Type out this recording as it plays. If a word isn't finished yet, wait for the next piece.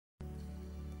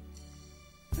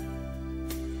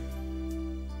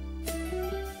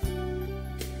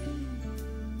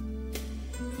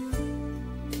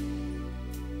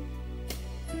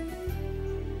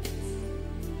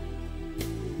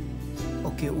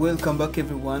Welcome back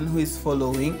everyone who is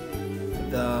following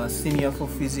the Senior for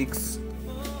Physics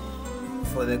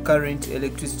for the current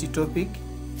electricity topic.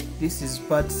 This is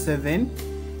part 7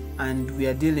 and we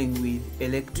are dealing with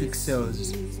electric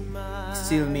cells.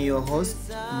 Still me, your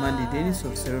host, Mandy Dennis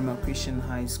of Serema Christian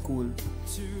High School.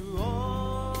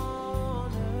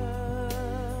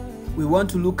 We want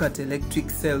to look at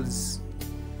electric cells.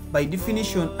 By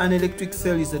definition, an electric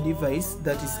cell is a device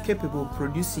that is capable of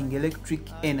producing electric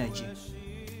energy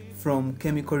from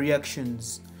chemical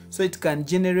reactions. So it can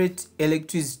generate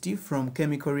electricity from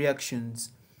chemical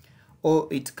reactions, or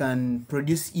it can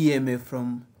produce EMF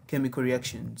from chemical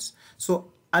reactions.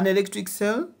 So an electric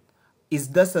cell is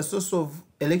thus a source of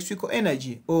electrical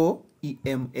energy, or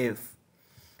EMF.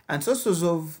 And sources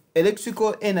of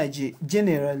electrical energy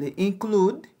generally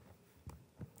include,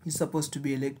 it's supposed to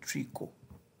be electrical.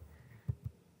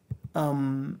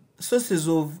 Sources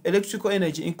of electrical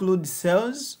energy include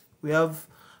cells.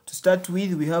 To start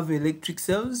with, we have electric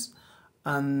cells,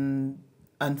 and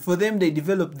for them they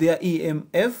develop their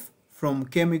EMF from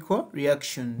chemical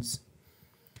reactions.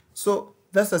 So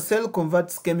thus a cell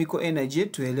converts chemical energy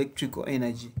to electrical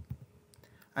energy,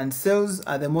 and cells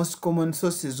are the most common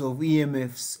sources of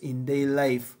EMFs in daily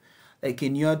life. Like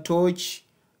in your torch,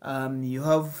 you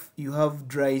have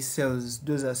dry cells.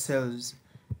 Those are cells.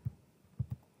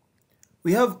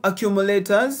 We have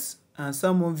accumulators, and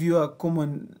some of you are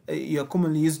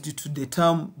commonly used to the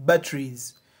term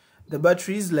batteries. The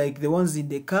batteries, like the ones in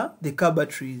the car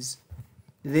batteries,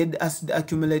 lead acid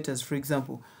accumulators, for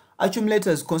example.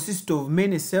 Accumulators consist of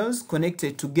many cells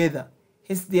connected together.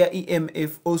 Hence, their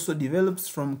EMF also develops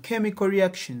from chemical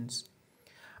reactions.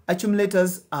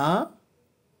 Accumulators are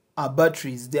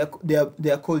batteries. They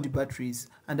are called batteries,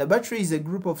 and a battery is a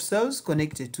group of cells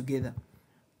connected together.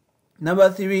 Number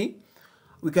 3.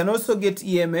 We can also get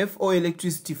EMF or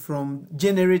electricity from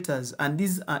generators, and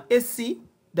these are AC,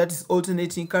 that is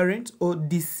alternating current, or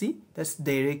DC, that's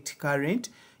direct current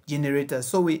generators.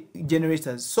 So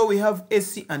we have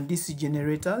AC and DC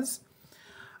generators,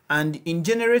 and in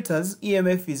generators,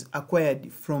 EMF is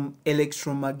acquired from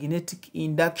electromagnetic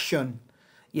induction.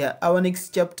 Yeah, our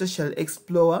next chapter shall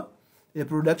explore the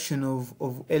production of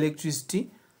electricity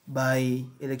by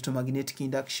electromagnetic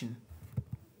induction.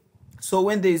 So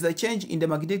when there is a change in the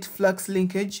magnetic flux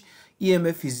linkage,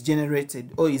 EMF is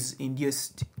generated or is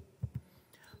induced.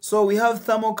 So we have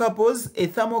thermocouples. A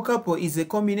thermocouple is a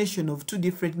combination of two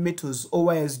different metals or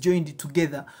wires joined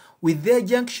together with their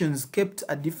junctions kept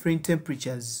at different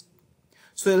temperatures.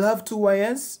 So you'll have two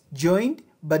wires joined,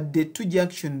 but the two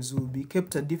junctions will be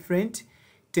kept at different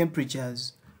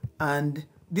temperatures. And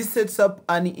this sets up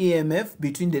an EMF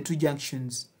between the two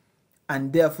junctions,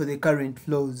 and therefore the current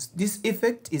flows. This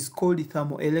effect is called the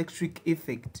thermoelectric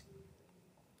effect.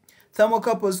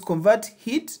 Thermocouples convert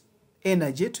heat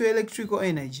energy to electrical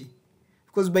energy,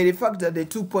 because by the fact that the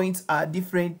 2 points are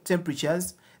different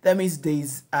temperatures, that means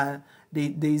being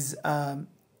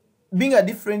at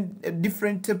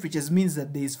different temperatures means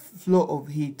that there is flow of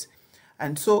heat,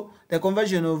 and so the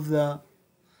conversion of the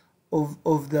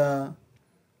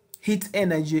heat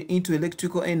energy into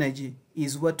electrical energy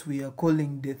is what we are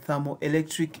calling the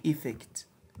thermoelectric effect.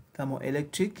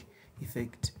 Thermoelectric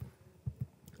effect.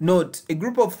 Note, a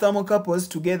group of thermocouples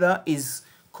together is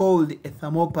called a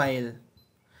thermopile.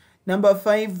 Number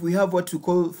 5, we have what we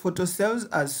call photocells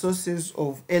as sources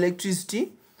of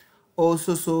electricity,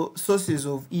 also sources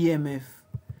of EMF.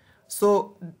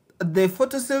 So the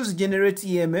photocells generate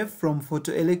EMF from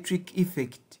photoelectric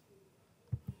effect,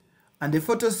 and the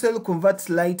photocell converts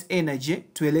light energy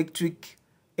to electric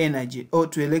energy, or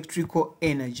to electrical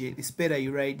energy. It's better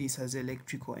you write this as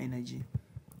electrical energy.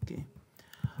 Okay,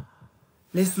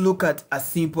 let's look at a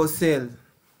simple cell.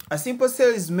 A simple cell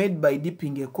is made by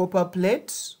dipping a copper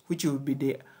plate, which will be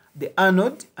the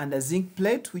anode, and a zinc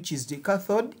plate, which is the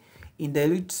cathode, in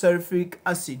dilute sulfuric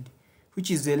acid,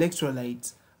 which is the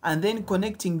electrolyte, and then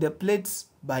connecting the plates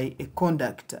by a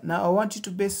conductor. Now I want you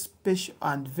to pay special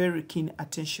and very keen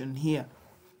attention here.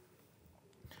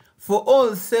 For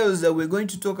all cells that we're going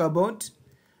to talk about,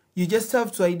 you just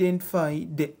have to identify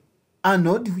the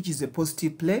anode, which is the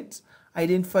positive plate,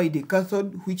 identify the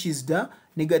cathode, which is the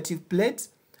negative plate,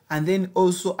 and then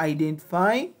also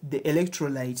identify the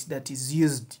electrolyte that is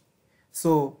used.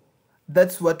 So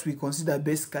that's what we consider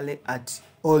basically at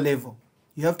O level.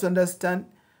 You have to understand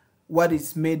what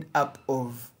it's made up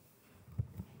of.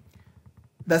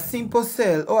 The simple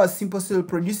cell, or a simple cell,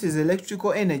 produces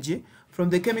electrical energy from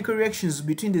the chemical reactions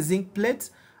between the zinc plate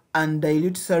and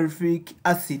dilute sulfuric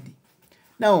acid.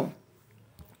 Now,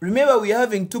 remember we are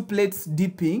having two plates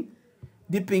dipping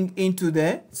into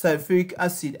the sulfuric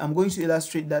acid. I'm going to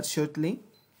illustrate that shortly.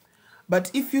 But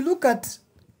if you look at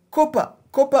a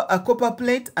copper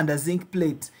plate and a zinc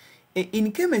plate,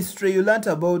 in chemistry you learned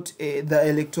about the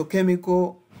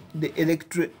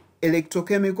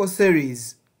electrochemical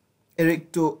series, I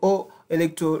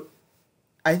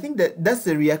think that's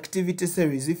the reactivity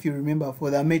series, if you remember,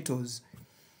 for the metals.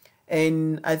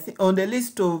 And I think on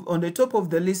the top of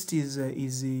the list is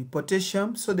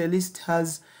potassium. So the list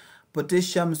has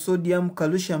potassium, sodium,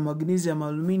 calcium, magnesium,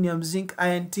 aluminium, zinc,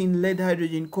 iron, tin, lead,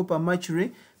 hydrogen, copper,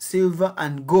 mercury, silver,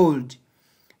 and gold.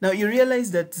 Now you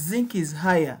realize that zinc is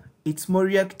higher. It's more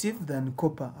reactive than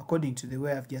copper, according to the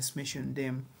way I've just mentioned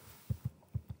them.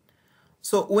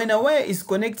 So when a wire is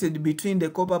connected between the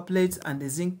copper plate and the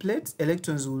zinc plate,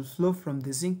 electrons will flow from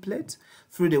the zinc plate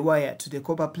through the wire to the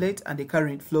copper plate, and the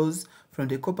current flows from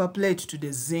the copper plate to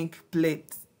the zinc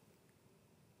plate.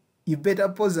 You better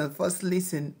pause and first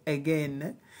listen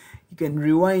again. You can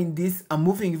rewind this. I'm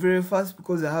moving very fast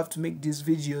because I have to make these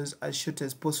videos as short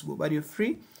as possible, but you're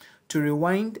free to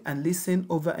rewind and listen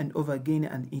over and over again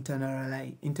and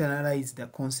internalize the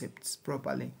concepts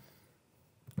properly.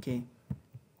 Okay.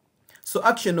 So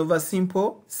action of a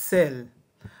simple cell.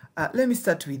 Let me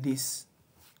start with this.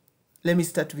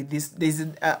 There's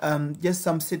just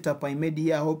some setup I made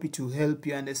here. I hope it will help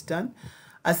you understand.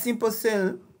 A simple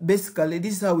cell, basically,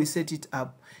 this is how we set it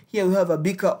up. Here we have a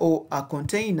beaker or a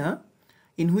container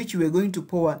in which we're going to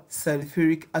pour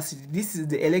sulfuric acid. This is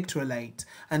the electrolyte.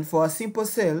 And for a simple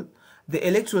cell, the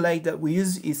electrolyte that we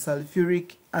use is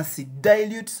sulfuric acid,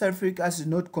 dilute sulfuric acid,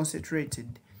 not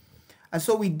concentrated. And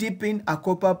so we dip in a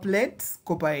copper plate.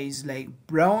 Copper is like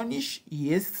brownish,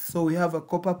 yes. So we have a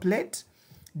copper plate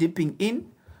dipping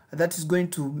in. That is going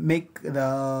to make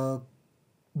the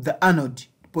anode,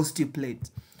 positive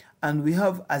plate. And we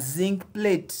have a zinc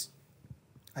plate.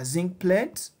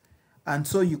 And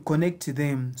so you connect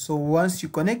them. So once you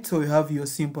connect, so you have your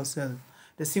simple cell.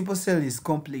 The simple cell is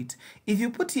complete. If you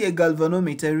put here a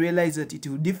galvanometer, realize that it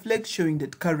will deflect, showing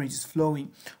that current is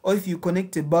flowing. Or if you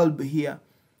connect a bulb here,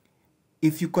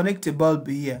 it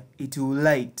will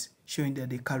light, showing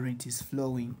that the current is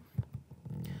flowing.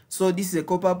 So this is a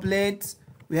copper plate.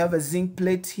 We have a zinc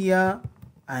plate here,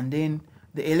 and then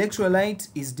the electrolyte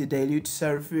is the dilute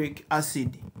sulfuric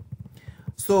acid.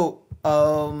 So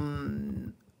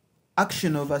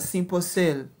action of a simple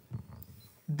cell.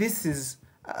 This is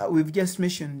we've just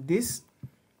mentioned this.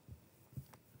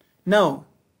 Now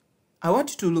I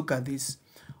want you to look at this.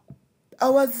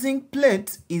 Our zinc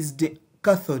plate is the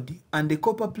cathode and the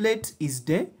copper plate is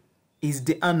the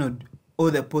anode, or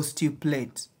the positive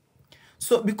plate.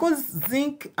 So because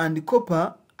zinc and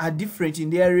copper are different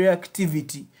in their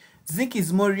reactivity, zinc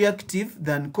is more reactive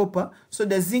than copper, so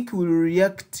the zinc will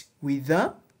react with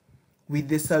the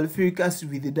sulfuric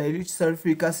acid, with the dilute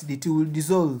sulfuric acid. It will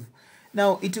dissolve.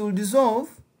 Now it will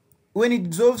dissolve. When it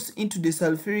dissolves into the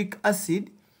sulfuric acid,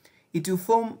 it will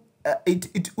form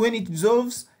when it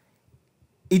dissolves,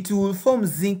 it will form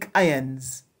zinc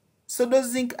ions. So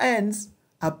those zinc ions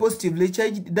are positively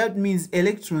charged. That means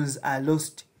electrons are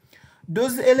lost.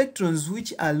 Those electrons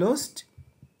which are lost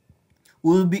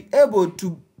will be able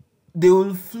to, they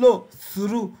will flow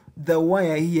through the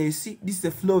wire here. You see, this is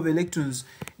the flow of electrons.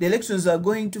 The electrons are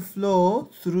going to flow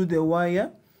through the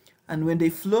wire, and when they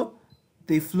flow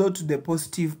to the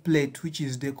positive plate, which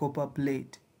is the copper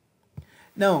plate.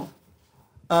 Now,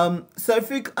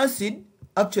 sulfuric acid,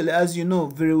 actually, as you know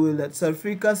very well, that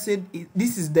sulfuric acid,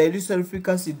 this is dilute sulfuric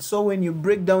acid. So when you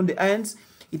break down the ions,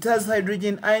 it has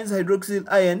hydrogen ions, hydroxyl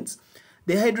ions.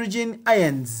 The hydrogen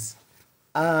ions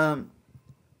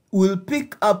will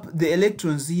pick up the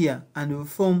electrons here and will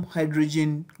form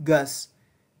hydrogen gas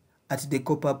at the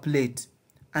copper plate.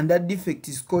 And that defect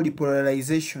is called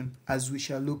depolarization, as we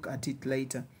shall look at it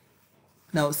later.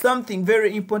 Now, something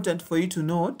very important for you to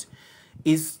note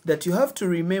is that you have to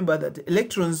remember that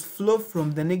electrons flow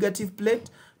from the negative plate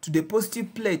to the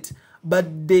positive plate,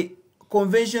 but the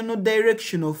conventional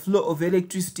direction of flow of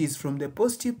electricity is from the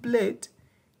positive plate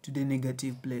to the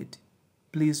negative plate.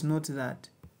 Please note that.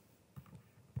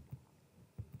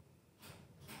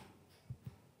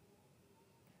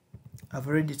 I've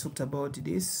already talked about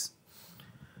this.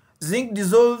 Zinc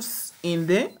dissolves in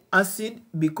the acid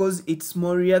because it's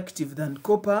more reactive than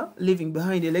copper, leaving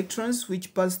behind electrons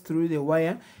which pass through the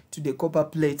wire to the copper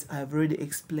plate. I've already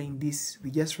explained this.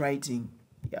 We're just writing.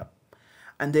 Yeah.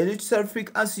 And the dilute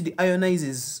sulfuric acid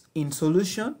ionizes in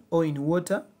solution or in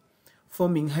water,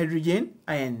 forming hydrogen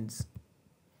ions.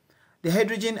 The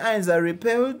hydrogen ions are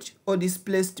repelled or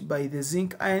displaced by the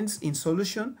zinc ions in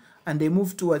solution, and they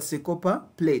move towards the copper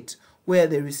plate, where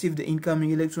they receive the incoming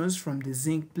electrons from the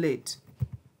zinc plate.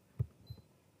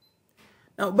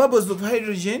 Now, bubbles of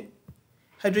hydrogen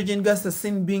hydrogen gas are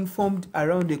seen being formed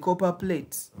around the copper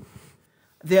plate.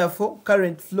 Therefore,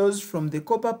 current flows from the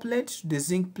copper plate to the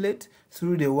zinc plate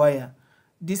through the wire.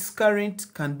 This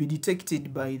current can be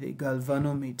detected by the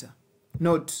galvanometer.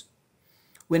 Note: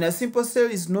 when a simple cell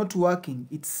is not working,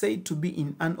 it's said to be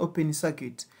in an open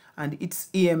circuit, and its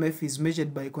EMF is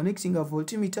measured by connecting a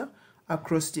voltmeter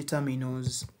across the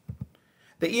terminals.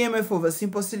 The EMF of a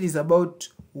simple cell is about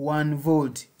 1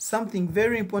 volt. Something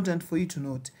very important for you to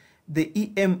note: the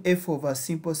EMF of a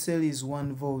simple cell is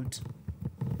 1 volt.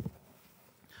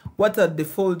 What are the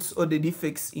faults or the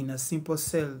defects in a simple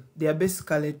cell? There are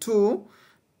basically two.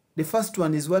 The first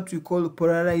one is what we call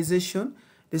polarization.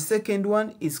 The second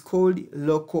one is called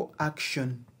local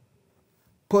action.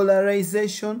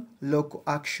 Polarization, local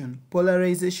action.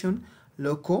 Polarization,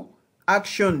 local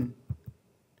action.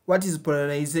 What is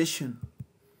polarization?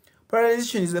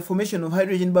 Polarization is the formation of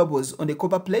hydrogen bubbles on the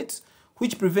copper plate,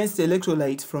 which prevents the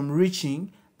electrolyte from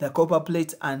reaching the copper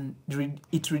plate, and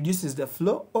it reduces the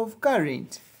flow of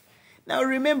current. Now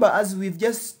remember, as we've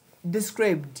just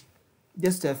described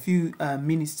just a few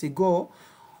minutes ago,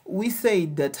 we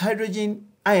said that hydrogen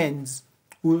ions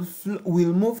will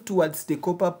move towards the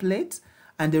copper plate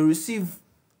and they receive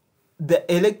the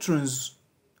electrons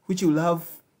which will have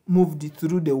moved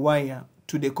through the wire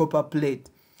to the copper plate,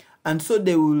 and so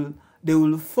they will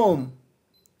form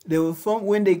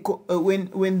when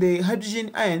the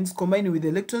hydrogen ions combine with the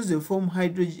electrons, they form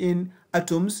hydrogen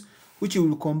atoms which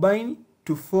will combine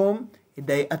to form a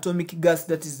diatomic gas,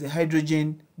 that is the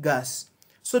hydrogen gas.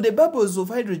 So the bubbles of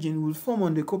hydrogen will form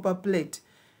on the copper plate.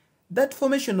 That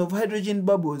formation of hydrogen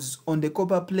bubbles on the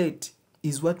copper plate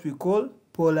is what we call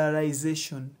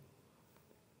polarization.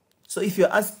 So if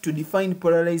you're asked to define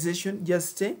polarization,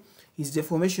 just say it's the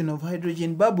formation of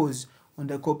hydrogen bubbles on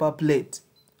the copper plate.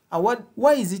 And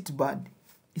why is it bad?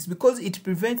 It's because it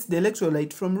prevents the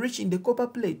electrolyte from reaching the copper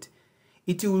plate.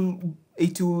 It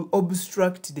will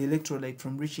obstruct the electrolyte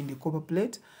from reaching the copper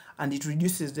plate, and it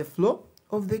reduces the flow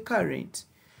of the current.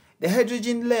 The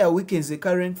hydrogen layer weakens the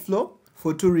current flow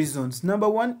for two reasons. Number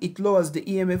one, it lowers the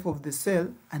EMF of the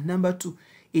cell, and number two,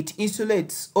 it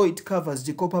insulates or it covers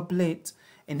the copper plate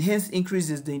and hence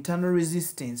increases the internal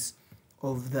resistance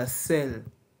of the cell.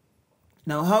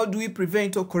 Now, how do we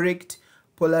prevent or correct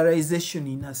polarization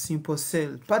in a simple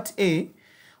cell? Part A,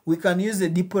 we can use a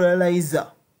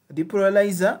depolarizer. A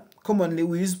depolarizer, commonly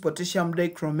we use potassium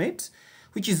dichromate,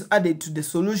 which is added to the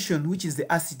solution, which is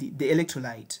the acid, the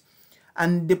electrolyte.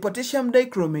 And the potassium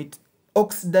dichromate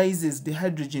oxidizes the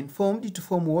hydrogen formed to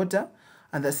form water,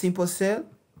 and the simple cell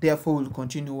therefore will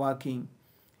continue working.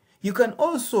 You can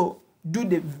also do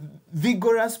the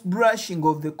vigorous brushing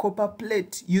of the copper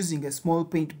plate using a small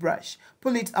paintbrush.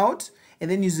 Pull it out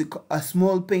and then use a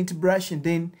small paintbrush, and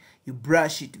then you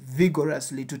brush it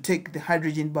vigorously to take the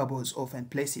hydrogen bubbles off and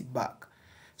place it back.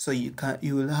 So you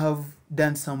will have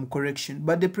done some correction.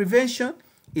 But the prevention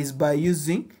is by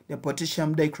using the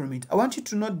potassium dichromate. I want you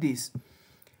to note this.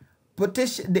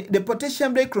 The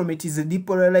potassium dichromate is a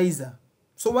depolarizer.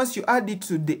 So once you add it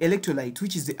to the electrolyte,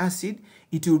 which is the acid,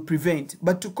 it will prevent.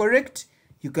 But to correct,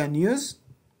 you can use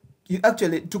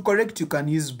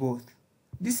both.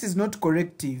 This is not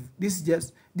corrective. This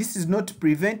is not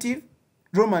preventive.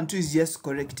 Roman 2 is just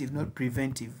corrective, not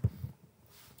preventive.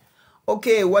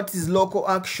 Okay, what is local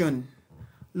action?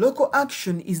 Local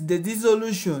action is the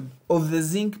dissolution of the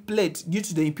zinc plate due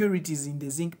to the impurities in the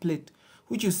zinc plate,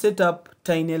 which will set up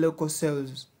tiny local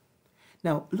cells.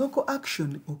 Now, local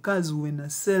action occurs when a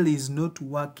cell is not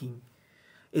working.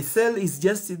 A cell is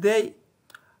just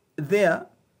there,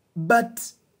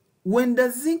 but when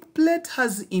the zinc plate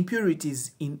has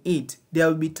impurities in it, there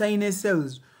will be tiny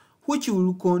cells which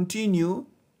will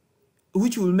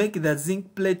make the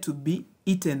zinc plate to be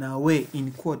eaten away,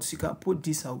 in quotes. You can put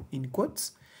this out in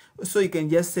quotes. So you can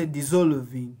just say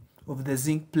dissolving of the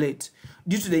zinc plate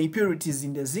due to the impurities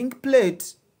in the zinc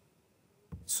plate.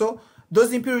 So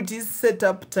those impurities set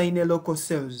up tiny local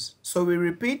cells. So we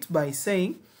repeat by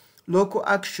saying local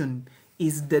action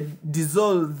is the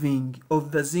dissolving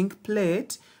of the zinc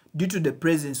plate due to the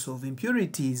presence of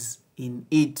impurities in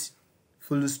it.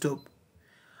 Full stop.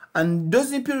 And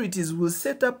those impurities will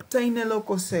set up tiny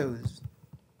local cells.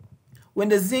 When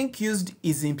the zinc used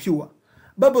is impure,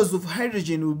 bubbles of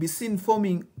hydrogen will be seen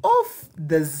forming off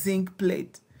the zinc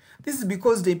plate. This is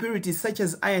because the impurities such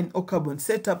as iron or carbon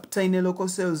set up tiny local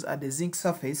cells at the zinc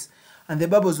surface, and the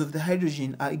bubbles of the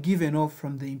hydrogen are given off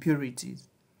from the impurities.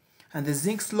 And the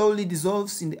zinc slowly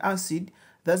dissolves in the acid,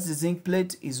 thus the zinc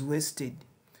plate is wasted.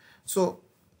 So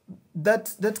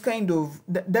that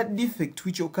defect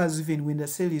which occurs even when the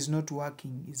cell is not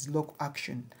working is local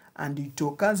action, and it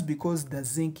occurs because the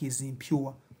zinc is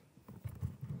impure.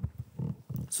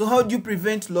 So how do you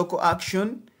prevent local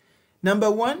action?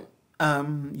 Number one,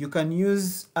 you can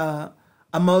use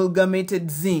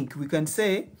amalgamated zinc. We can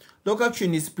say local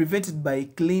action is prevented by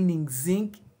cleaning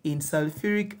zinc in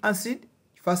sulfuric acid.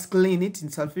 First clean it in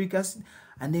sulfuric acid,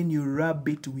 and then you rub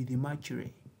it with the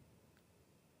mercury.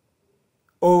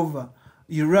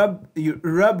 You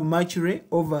rub mercury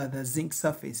over the zinc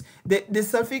surface. The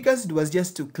sulfuric acid was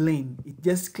just to clean. It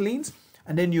just cleans,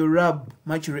 and then you rub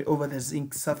mercury over the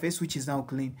zinc surface, which is now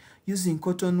clean, using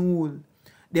cotton wool.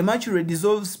 The mercury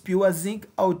dissolves pure zinc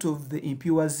out of the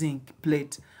impure zinc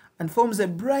plate and forms a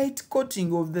bright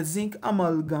coating of the zinc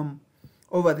amalgam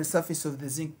over the surface of the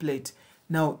zinc plate.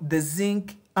 Now, the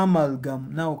zinc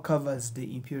amalgam now covers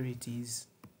the impurities.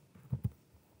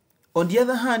 On the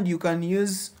other hand, you can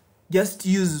just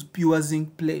use pure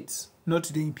zinc plates, not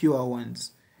the impure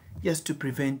ones, just to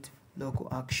prevent local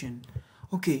action.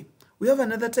 Okay, we have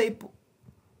another type.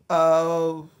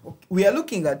 We are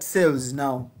looking at cells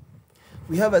now.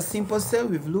 We have a simple cell.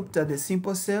 We've looked at the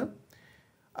simple cell.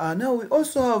 Now we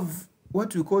also have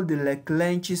what we call the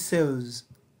Leclanche cells.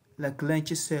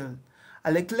 Leclanche cell.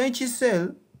 A Leclanche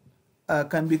cell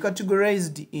can be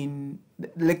categorized in.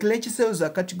 Leclanche cells are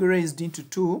categorized into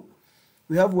two.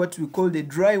 We have what we call the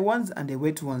dry ones and the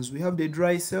wet ones. We have the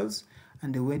dry cells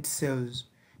and the wet cells.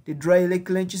 The dry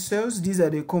Leclanche cells, these are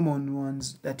the common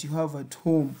ones that you have at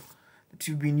home, that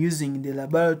you've been using in the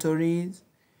laboratories.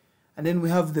 And then we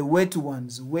have the wet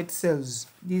ones, wet cells.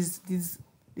 These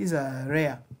are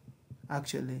rare,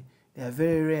 actually. They are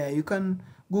very rare. You can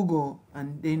Google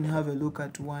and then have a look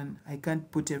at one. I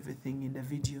can't put everything in the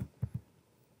video.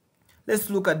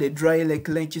 Let's look at the dry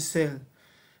Leclanche cell.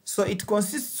 So it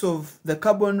consists of the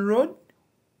carbon rod.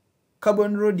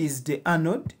 Carbon rod is the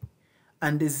anode,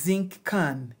 and the zinc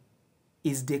can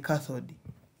is the cathode.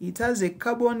 It has a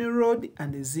carbon rod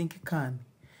and a zinc can.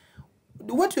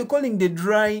 What we're calling the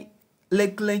dry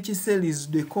Leclanche cell is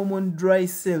the common dry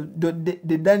cell, the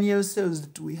Daniell cells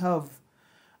that we have.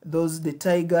 Those, the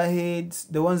tiger heads,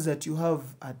 the ones that you have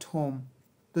at home.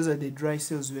 Those are the dry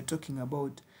cells we're talking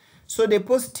about. So the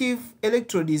positive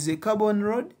electrode is a carbon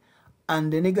rod,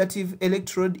 and the negative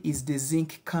electrode is the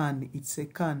zinc can. It's a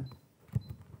can.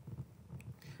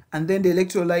 And then the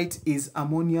electrolyte is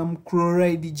ammonium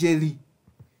chloride jelly.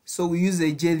 So we use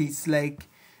a jelly. It's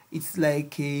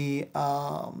like a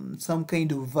some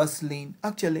kind of Vaseline.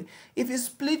 Actually, if you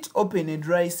split open a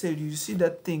dry cell, you see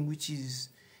that thing which is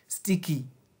sticky.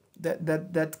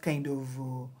 That kind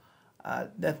of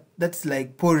that's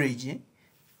like porridge, eh?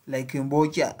 Like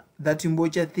mbocha. That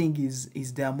mbocha thing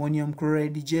is the ammonium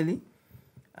chloride jelly,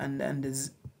 and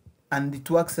it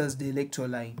works as the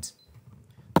electrolyte.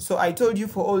 So I told you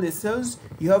for all the cells,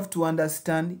 you have to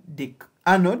understand the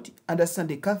anode, understand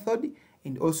the cathode,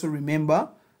 and also remember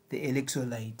the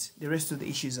electrolyte. The rest of the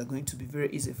issues are going to be very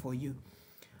easy for you.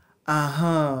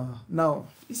 Now,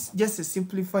 it's just a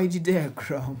simplified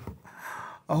diagram.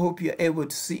 I hope you're able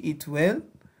to see it well.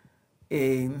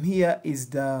 Here is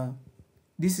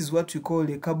this is what we call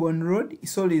a carbon rod.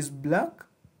 It's always black,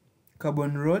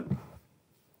 carbon rod.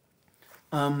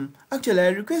 Actually, I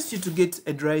request you to get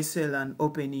a dry cell and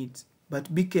open it,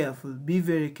 but be careful, be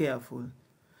very careful.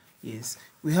 Yes,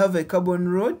 we have a carbon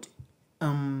rod.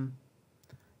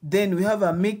 Then we have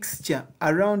a mixture.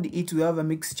 Around it, we have a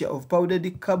mixture of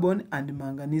powdered carbon and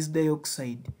manganese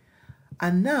dioxide.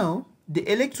 And now, the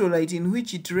electrolyte in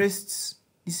which it rests,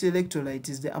 this electrolyte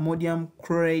is the ammonium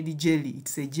chloride jelly.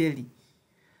 It's a jelly.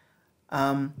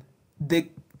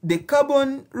 The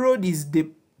carbon rod is the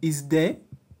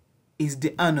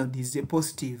anode, is the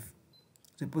positive.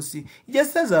 The positive. It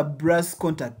just has a brass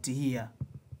contact here.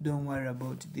 Don't worry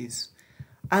about this.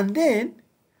 And then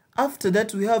after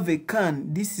that we have a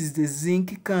can. This is the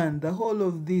zinc can. The whole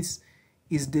of this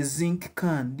is the zinc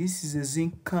can. This is a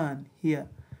zinc can here.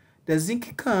 The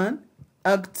zinc can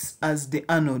acts as the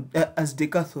anode, as the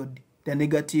cathode, the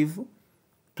negative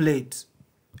plate,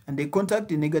 and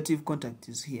the negative contact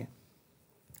is here.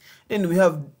 Then we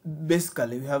have,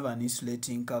 basically, we have an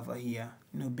insulating cover here.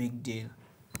 No big deal.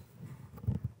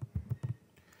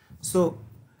 So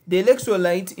the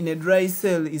electrolyte in a dry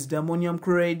cell is the ammonium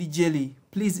chloride jelly.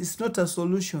 Please, it's not a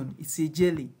solution, it's a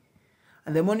jelly.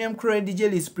 And the ammonium chloride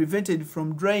jelly is prevented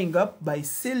from drying up by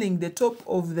sealing the top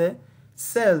of the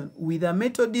cell with a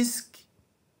metal disc.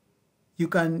 You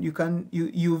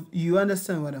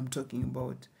understand what I'm talking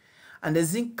about. And the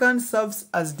zinc can serves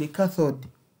as the cathode.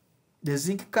 The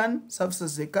zinc can serves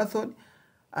as the cathode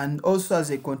and also as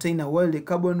a container, while the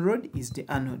carbon rod is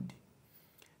the anode.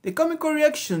 The chemical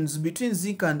reactions between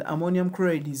zinc and ammonium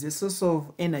chloride is a source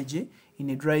of energy in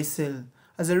a dry cell.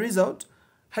 As a result,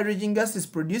 hydrogen gas is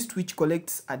produced which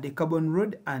collects at the carbon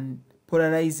rod and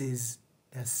polarizes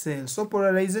the cell. So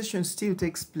polarization still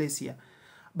takes place here,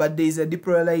 but there is a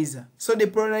depolarizer. So the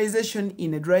polarization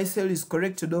in a dry cell is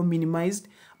corrected or minimized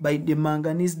by the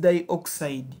manganese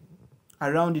dioxide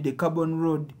around the carbon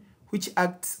rod, which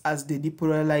acts as the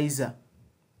depolarizer.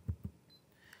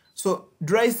 So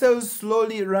dry cells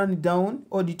slowly run down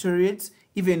or deteriorate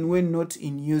even when not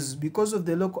in use because of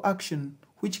the local action,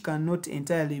 which cannot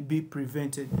entirely be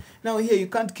prevented. Now here you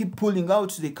can't keep pulling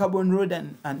out the carbon rod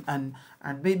and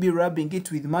maybe rubbing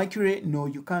it with mercury. No,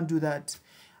 you can't do that.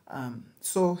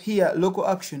 So here local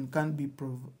action can't be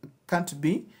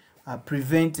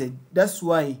prevented. That's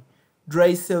why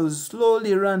dry cells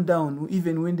slowly run down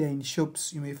even when they're in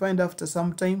shops. You may find after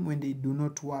some time when they do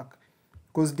not work,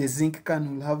 because the zinc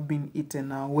can will have been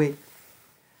eaten away.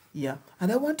 Yeah,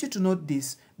 and I want you to note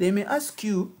this. They may ask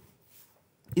you,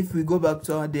 if we go back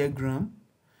to our diagram,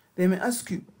 they may ask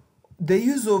you the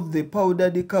use of the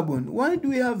powdered carbon. Why do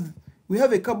we have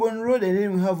a carbon rod and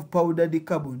then we have powdered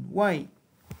carbon? Why?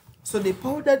 So the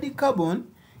powdered carbon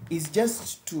is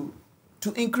just to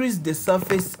increase the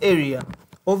surface area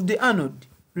of the anode.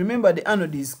 Remember, the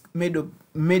anode is made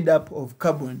up of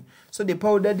carbon. So the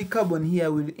powdered carbon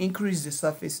here will increase the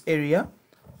surface area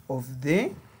of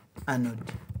the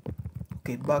anode.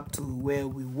 Okay, back to where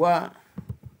we were.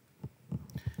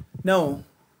 Now,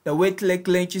 the wet leg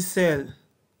Lenchi cell.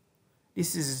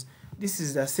 This is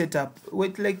the setup.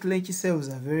 Wet leg Lenchi cells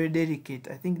are very delicate.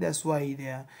 I think that's why they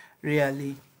are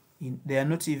they are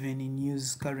not even in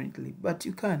use currently. But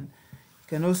you can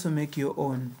also make your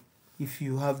own if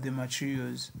you have the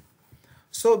materials.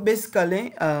 So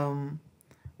basically,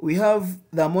 we have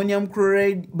the ammonium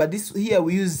chloride, but this here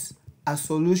we use a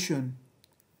solution.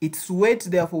 It's wet,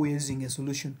 therefore we're using a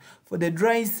solution. For the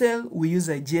dry cell, we use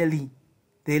a jelly.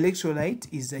 The electrolyte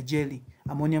is a jelly,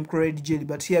 ammonium chloride jelly,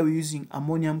 but here we're using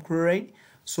ammonium chloride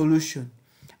solution.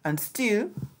 And still,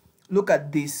 look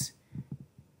at this.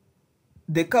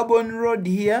 The carbon rod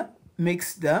here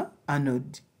makes the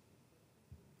anode.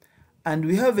 And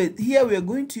we have here we are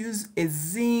going to use a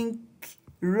zinc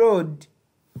rod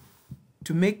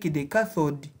to make the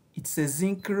cathode. It's a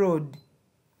zinc rod.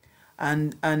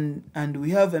 And we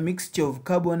have a mixture of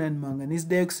carbon and manganese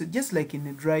dioxide, just like in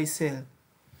a dry cell,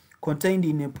 contained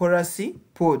in a porous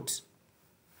pot.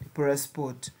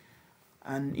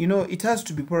 And you know, it has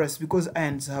to be porous because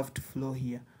ions have to flow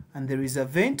here. And there is a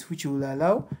vent which will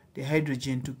allow the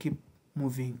hydrogen to keep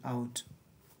moving out.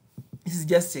 This is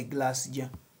just a glass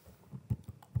jar.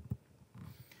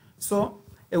 So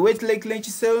a wet leg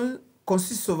Lenchi cell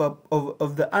consists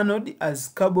of the anode as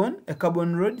a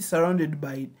carbon rod surrounded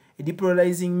by a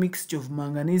depolarizing mixture of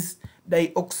manganese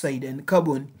dioxide and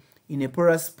carbon in a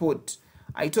porous pot.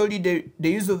 I told you the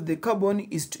use of the carbon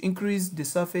is to increase the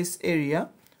surface area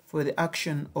for the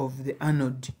action of the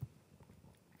anode.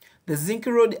 The zinc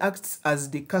rod acts as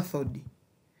the cathode.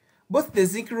 Both the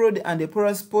zinc rod and the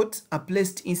porous pot are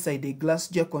placed inside a glass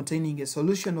jar containing a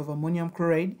solution of ammonium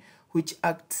chloride, which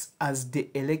acts as the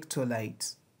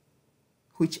electrolyte.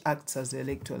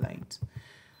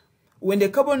 When the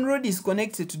carbon rod is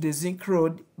connected to the zinc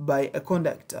rod by a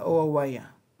conductor or a wire,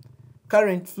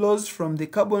 current flows from the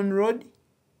carbon rod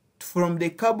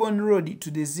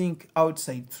to the zinc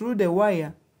outside through the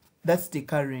wire. That's the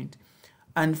current.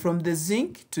 And from the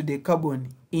zinc to the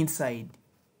carbon inside.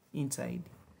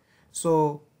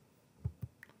 So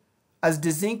as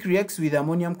the zinc reacts with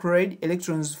ammonium chloride,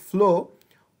 electrons flow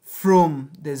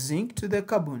from the zinc to the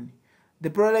carbon. The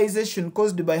polarization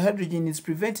caused by hydrogen is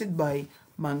prevented by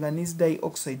manganese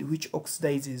dioxide, which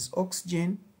oxidizes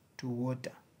oxygen to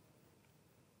water.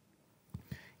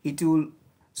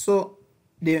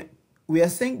 We are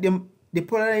saying the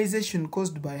polarization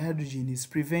caused by hydrogen is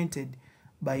prevented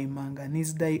by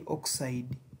manganese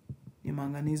dioxide.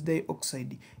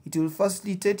 It will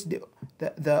facilitate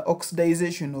the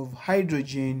oxidization of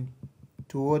hydrogen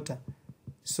to water.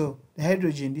 So the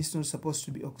hydrogen is not supposed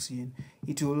to be oxygen.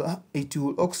 It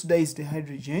will oxidize the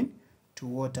hydrogen to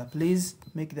water. Please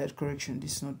make that correction.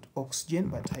 This is not oxygen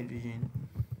but hydrogen.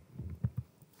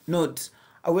 Note,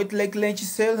 a wet leg Lenchi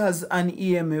cell has an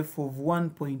EMF of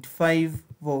 1.5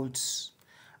 volts.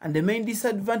 And the main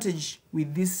disadvantage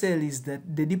with this cell is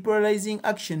that the depolarizing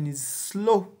action is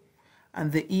slow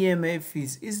and the EMF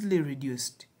is easily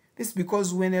reduced. This is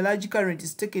because when a large current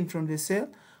is taken from the cell,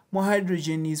 more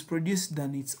hydrogen is produced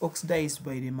than it's oxidized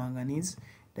by the manganese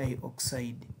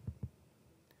dioxide.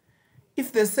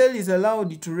 If the cell is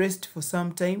allowed to rest for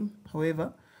some time,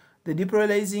 however, the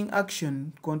depolarizing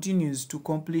action continues to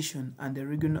completion and the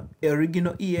original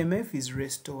EMF is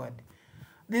restored.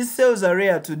 These cells are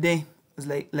rare today,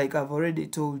 like I've already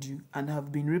told you, and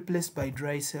have been replaced by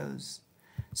dry cells.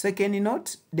 Second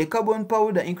note, the carbon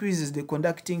powder increases the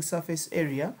conducting surface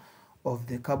area of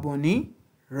the carbon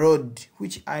rod,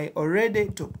 which I already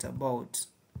talked about.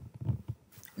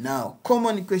 Now,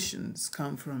 common questions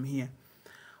come from here.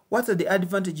 What are the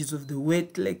advantages of the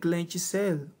wet Lake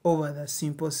cell over the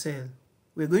simple cell?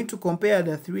 We're going to compare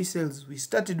the three cells. We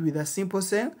started with a simple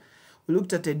cell, we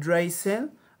looked at a dry cell,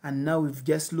 and now we've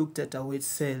just looked at a wet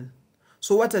cell.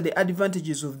 So what are the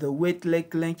advantages of the wet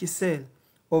Lake cell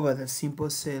over the simple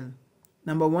cell?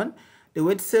 Number one, the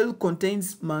wet cell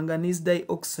contains manganese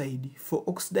dioxide for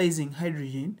oxidizing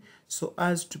hydrogen so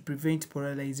as to prevent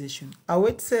polarization. A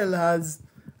wet cell has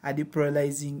a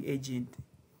depolarizing agent,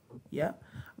 yeah,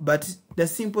 but the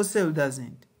simple cell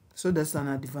doesn't. So that's an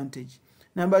advantage.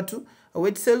 Number two, a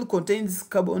wet cell contains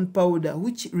carbon powder,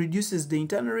 which reduces the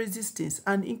internal resistance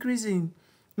and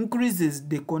increases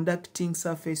the conducting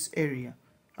surface area,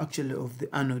 actually, of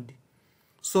the anode.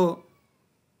 So,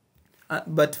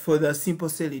 but for the simple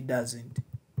cell, it doesn't.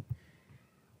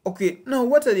 Okay, now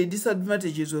what are the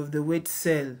disadvantages of the wet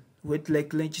cell, wet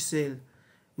Lake cell?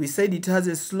 We said it has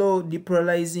a slow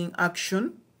depolarizing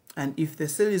action, and if the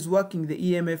cell is working, the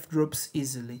EMF drops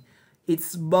easily.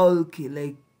 It's bulky,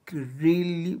 like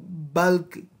really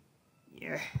bulky.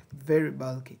 Yeah, very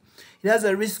bulky. It has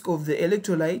a risk of the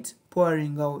electrolyte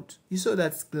pouring out. You saw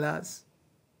that's glass.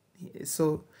 Yeah,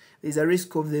 so there's a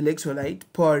risk of the electrolyte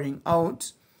pouring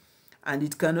out, and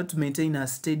it cannot maintain a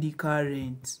steady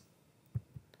current.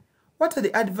 What are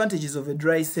the advantages of a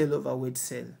dry cell over a wet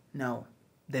cell? Now,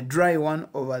 the dry one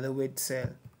over the wet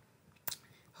cell.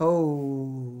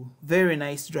 Oh, very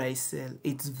nice dry cell.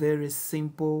 It's very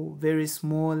simple, very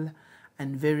small,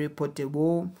 and very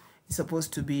portable. It's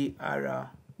supposed to be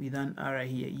ARA with an ARA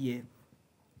here. Yeah,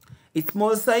 it's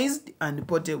small sized and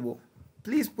portable.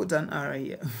 Please put an ARA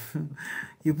here.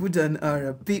 You put an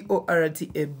ARA,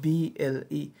 PORTABLE.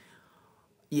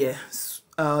 Yes,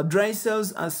 dry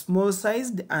cells are small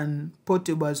sized and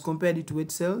portable as compared to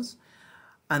wet cells,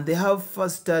 and they have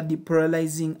faster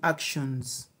depolarizing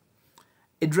actions.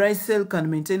 A dry cell can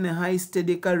maintain a high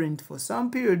steady current for some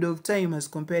period of time as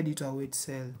compared to a wet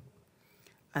cell.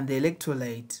 And the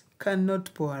electrolyte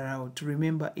cannot pour out.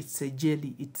 Remember, it's a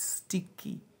jelly, it's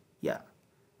sticky. Yeah.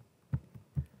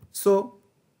 So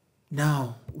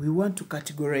now we want to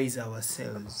categorize our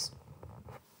cells.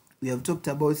 We have talked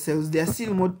about cells. There are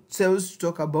still more cells to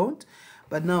talk about,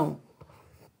 but now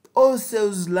all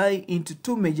cells lie into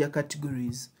two major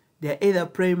categories. They are either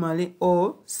primary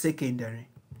or secondary.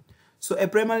 So a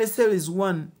primary cell is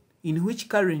one in which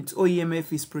current or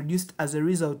EMF is produced as a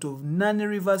result of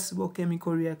non-reversible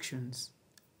chemical reactions.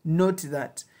 Note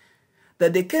that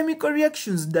the chemical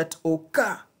reactions that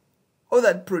occur or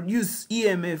that produce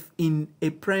EMF in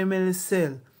a primary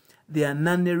cell, they are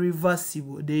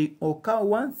non-reversible. They occur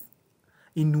once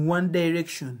in one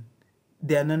direction.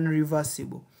 They are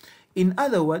non-reversible. In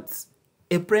other words,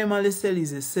 a primary cell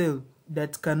is a cell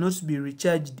that cannot be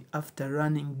recharged after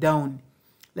running down,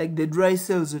 like the dry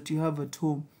cells that you have at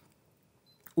home.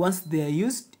 Once they are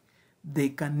used, they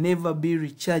can never be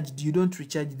recharged. You don't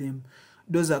recharge them.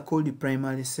 Those are called the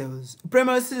primary cells.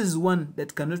 Primary cell is one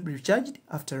that cannot be recharged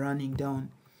after running down.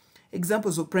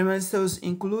 Examples of primary cells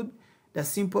include the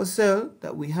simple cell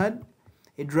that we had,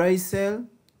 a dry cell,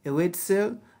 a wet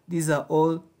cell. These are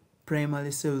all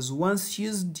primary cells. Once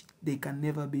used, they can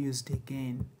never be used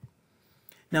again.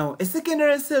 Now, a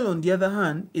secondary cell, on the other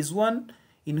hand, is one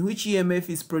in which EMF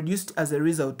is produced as a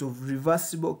result of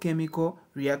reversible chemical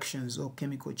reactions or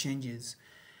chemical changes.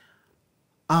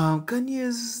 Can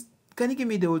you give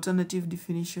me the alternative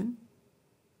definition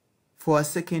for a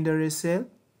secondary cell?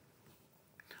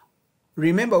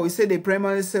 Remember, we said the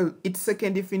primary cell, its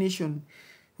second definition,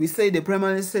 we say the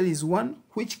primary cell is one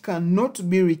which cannot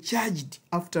be recharged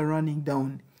after running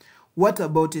down. What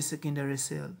about a secondary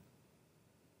cell?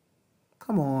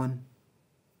 Come on.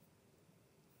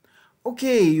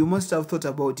 Okay, you must have thought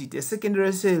about it. A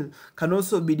secondary cell can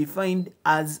also be defined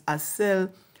as a cell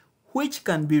which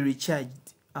can be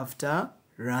recharged after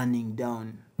running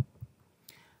down.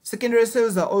 Secondary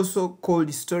cells are also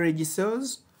called storage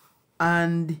cells,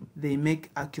 and they make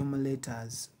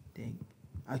accumulators.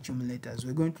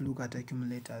 We're going to look at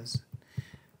accumulators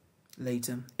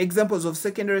later. Examples of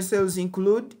secondary cells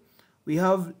include, we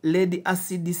have lead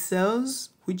acid cells,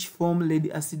 which form lead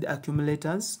acid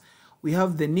accumulators. We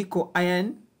have the nickel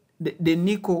iron, the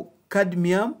nickel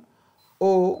cadmium,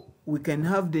 or we can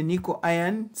have the nickel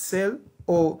iron cell,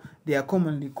 or they are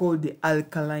commonly called the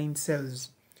alkaline cells.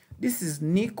 This is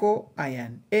nickel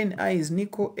iron. Ni is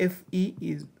nickel, Fe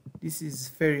is, this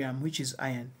is ferrium, which is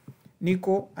iron.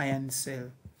 Nickel iron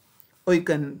cell. Or you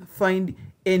can find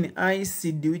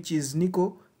NiCd, which is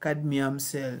nickel cadmium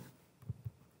cell.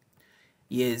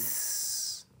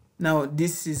 Yes. Now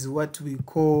this is what we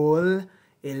call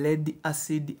a lead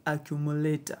acid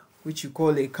accumulator, which you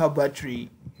call a car battery.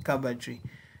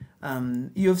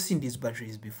 You've seen these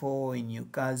batteries before in your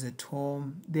cars at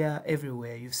home. They are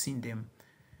everywhere. You've seen them.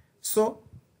 So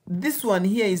this one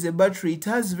here is a battery. It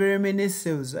has very many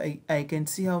cells. I can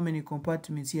see how many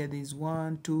compartments here. There's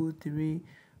 1, 2, 3,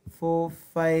 4,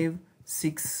 5,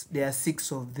 6. There are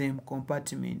 6 of them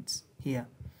compartments here.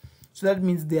 So that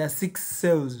means there are 6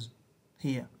 cells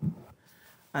here.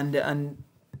 And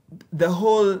the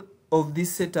whole of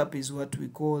this setup is what we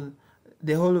call,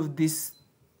 the whole of this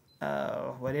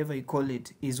whatever you call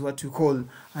it is what we call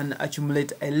an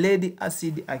accumulator, a lead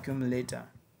acid accumulator.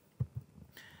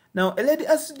 Now a lead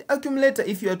acid accumulator,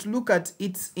 if you are to look at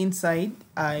its inside,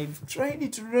 I've tried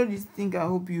it to really think, I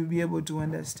hope you'll be able to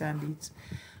understand it.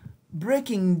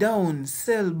 Breaking down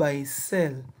cell by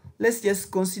cell, let's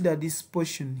just consider this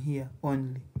portion here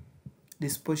only,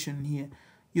 this portion here.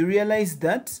 You realize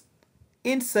that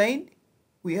inside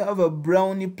we have a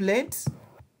brownie plate.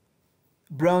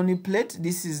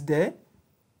 This is the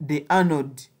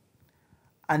anode,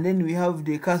 and then we have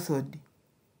the cathode.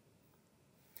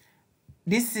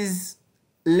 This is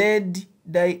lead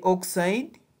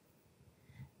dioxide.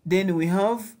 Then we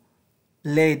have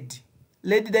lead.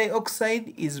 Lead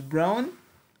dioxide is brown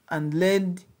and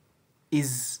lead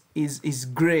is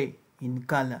gray in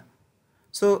color.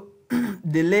 So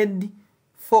the lead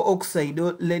 4 oxide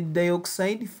or lead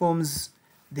dioxide forms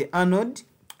the anode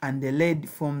and the lead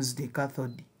forms the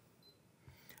cathode.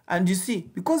 And you see,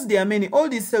 because there are many, all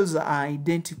these cells are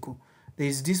identical. There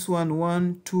is this one,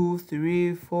 1, 2,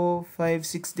 3, 4, 5,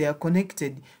 6. They are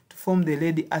connected to form the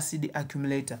lead acid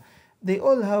accumulator. They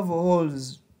all have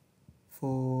holes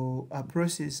for a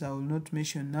process I will not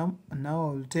mention now. Now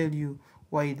I will tell you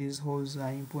why these holes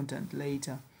are important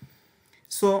later.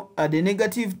 So at the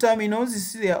negative terminals, you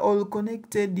see they are all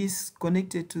connected. This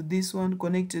connected to this one,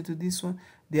 connected to this one.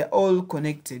 They are all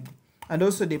connected. And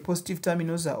also the positive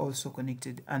terminals are also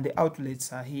connected. And the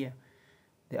outlets are here.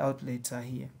 The outlets are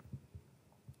here.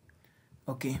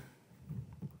 Okay.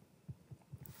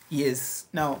 Yes.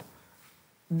 Now,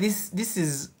 this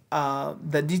is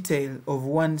the detail of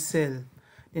one cell.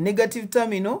 The negative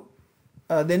terminal,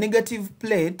 the negative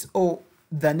plate, or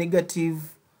the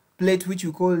negative plate which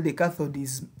we call the cathode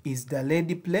is the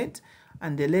lead plate,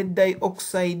 and the lead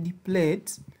dioxide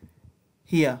plate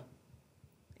here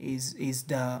is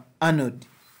the anode.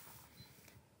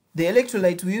 The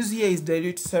electrolyte we use here is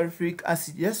dilute sulfuric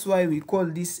acid. That's why we call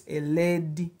this a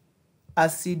lead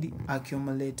acid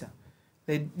accumulator.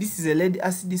 This is a lead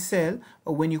acid cell,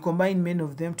 or when you combine many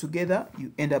of them together,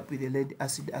 you end up with a lead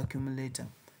acid accumulator.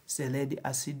 It's a lead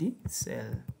acid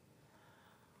cell.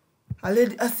 A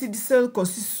lead acid cell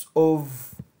consists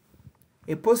of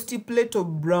a positive plate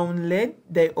of brown lead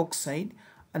dioxide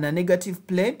and a negative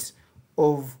plate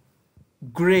of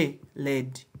gray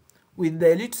lead, with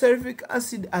dilute sulfuric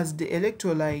acid as the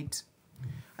electrolyte.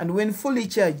 And when fully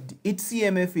charged, its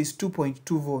EMF is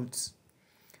 2.2 volts.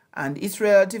 And its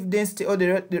relative density, or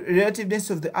the relative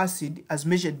density of the acid as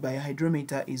measured by a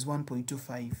hydrometer, is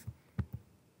 1.25.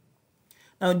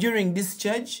 Now during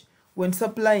discharge, when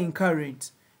supplying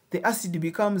current, the acid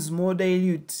becomes more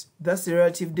dilute. Thus the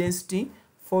relative density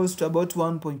falls to about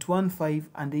 1.15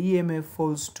 and the EMF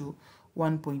falls to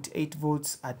 1.8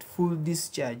 volts at full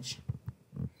discharge.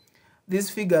 These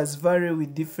figures vary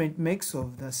with different makes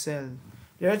of the cell.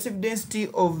 The relative density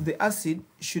of the acid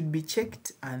should be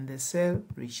checked and the cell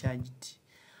recharged.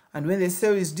 And when the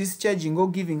cell is discharging or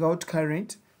giving out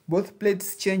current, both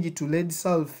plates change to lead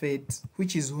sulfate,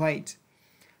 which is white.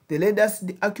 The lead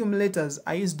acid accumulators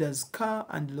are used as car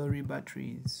and lorry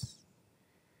batteries.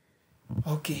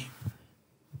 Okay.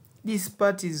 This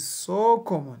part is so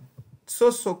common.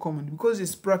 So common because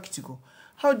it's practical.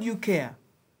 How do you care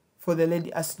for the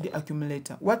lead acid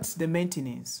accumulator? What's the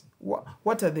maintenance?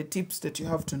 What are the tips that you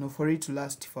have to know for it to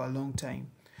last for a long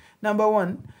time? Number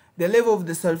 1, the level of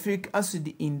the sulfuric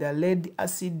acid in the lead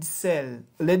acid cell,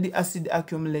 lead acid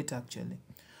accumulator actually,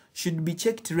 should be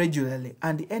checked regularly,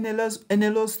 and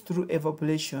NLOs through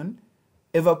evaporation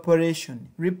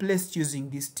replaced using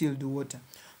distilled water.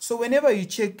 So whenever you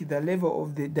check the level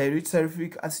of the dilute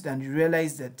sulfuric acid and you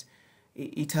realize that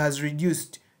it has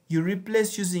reduced, you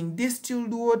replace using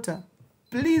distilled water.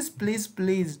 Please, please,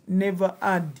 please never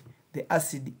add the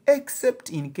acid except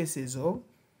in cases of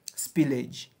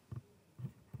spillage.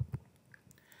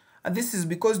 And this is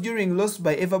because during loss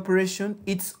by evaporation,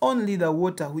 it's only the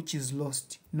water which is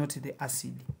lost, not the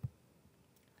acid.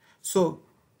 So,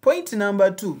 point number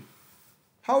 2,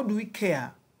 how do we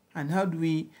care and how do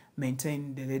we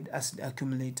maintain the lead acid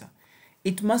accumulator.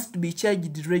 It must be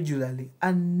charged regularly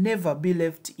and never be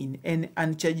left in an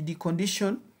uncharged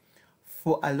condition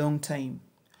for a long time.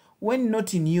 When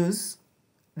not in use,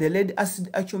 the lead acid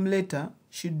accumulator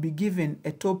should be given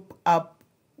a top up,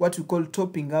 what we call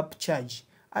topping up charge,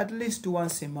 at least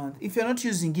once a month. If you're not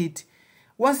using it,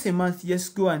 once a month,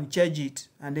 just go and charge it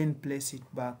and then place it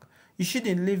back. You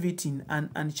shouldn't leave it in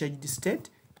an uncharged state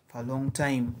for a long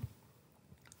time.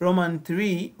 Roman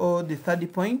 3, or the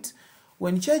third point,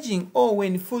 when charging or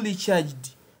when fully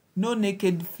charged, no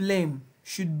naked flame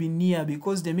should be near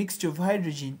because the mixture of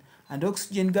hydrogen and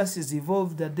oxygen gases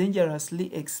evolved are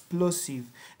dangerously explosive.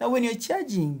 Now, when you're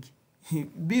charging,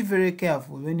 be very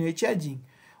careful. When you're charging,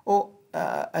 or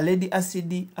a lead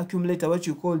acid accumulator, what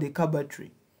you call the car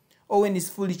battery, or when it's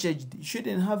fully charged, you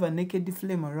shouldn't have a naked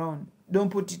flame around. Don't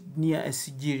put it near a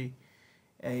sigiri,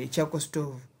 a charcoal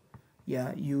stove.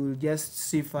 Yeah, you will just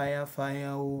see fire.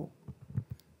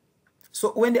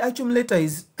 So when the accumulator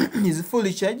is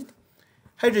fully charged,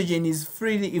 hydrogen is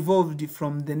freely evolved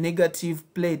from the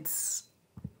negative plates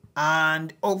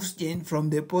and oxygen from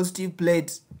the positive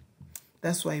plates.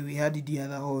 That's why we had the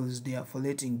other holes there for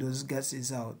letting those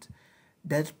gases out.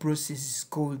 That process is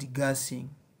called gassing.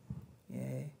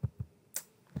 Yeah.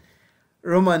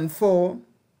 Roman 4,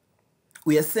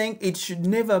 we are saying it should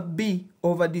never be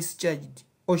over discharged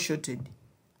or shorted.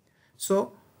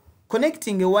 So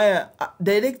connecting a wire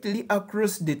directly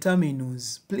across the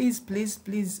terminals. Please,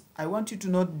 I want you to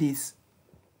note this.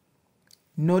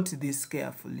 Note this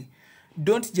carefully.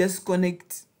 Don't just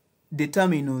connect the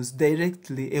terminals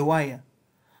directly, a wire.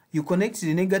 You connect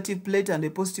the negative plate and the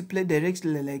positive plate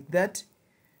directly like that.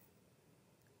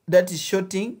 That is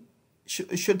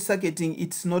short-circuiting.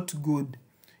 It's not good.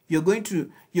 You're going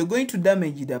to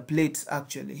damage the plates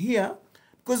actually here,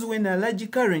 because when a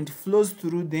large current flows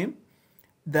through them,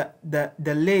 the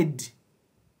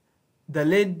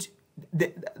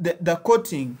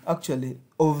coating actually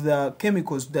of the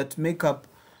chemicals that make up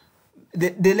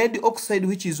the lead oxide,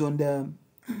 which is on the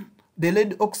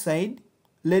lead oxide,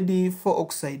 lead 4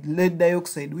 oxide, lead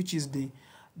dioxide, which is the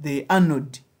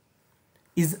anode,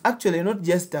 is actually not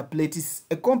just a plate. It's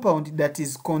a compound that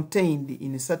is contained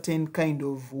in a certain kind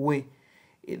of way.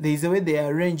 There is a way they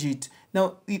arrange it.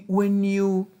 Now, when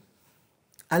you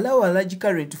allow a large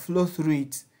current to flow through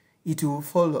it, it will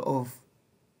fall off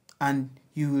and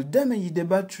you will damage the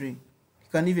battery. You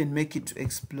can even make it to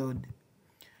explode.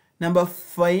 Number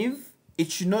 5,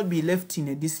 it should not be left in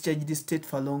a discharged state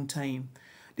for a long time.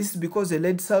 This is because the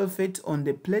lead sulfate on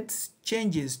the plates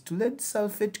changes to lead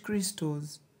sulfate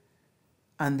crystals,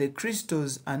 and the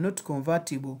crystals are not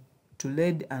convertible to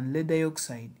lead and lead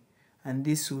dioxide, and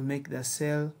this will make the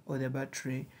cell or the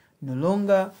battery no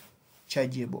longer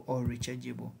chargeable or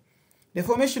rechargeable. The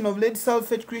formation of lead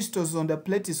sulfate crystals on the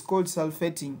plate is called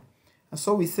sulfating, and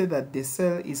so we say that the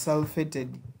cell is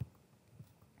sulfated.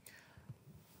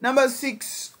 Number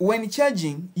 6, when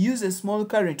charging, use a small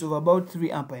current of about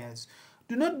 3 amperes.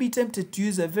 Do not be tempted to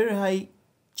use a very high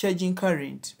charging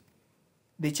current.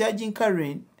 The charging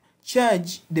current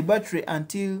charge the battery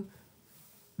until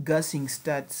gassing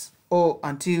starts or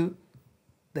until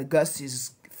the gas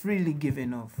is freely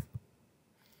given off.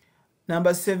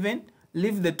 Number 7,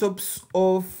 leave the tops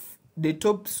of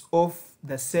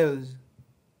the cells.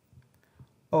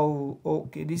 Oh,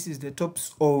 okay, this is the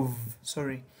tops of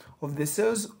the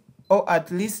cells, or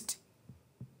at least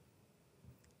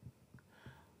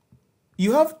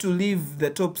you have to leave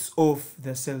the tops of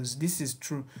the cells. This is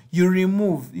true. You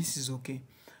remove, this is okay.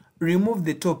 Remove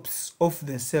the tops of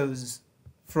the cells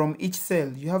from each cell.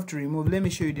 You have to remove. Let me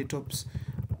show you the tops.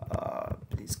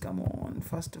 Please come on,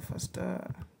 faster.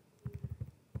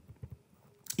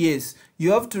 Yes,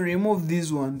 you have to remove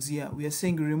these ones here. We are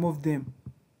saying remove them.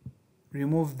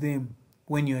 Remove them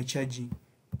when you are charging.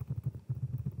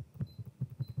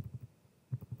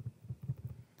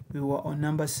 We were on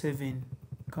number 7.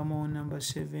 Come on, number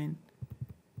 7.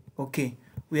 Okay,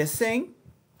 we are saying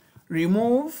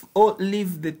remove or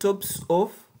leave the tops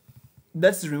off.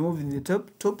 That's removing the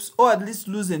tops, or at least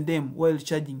loosen them while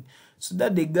charging, so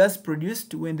that the gas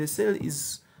produced when the cell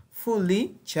is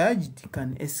fully charged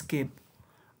can escape.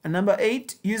 And number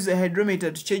 8, use a hydrometer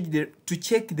to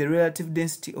check the relative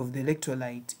density of the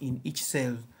electrolyte in each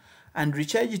cell and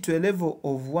recharge it to a level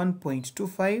of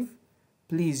 1.25.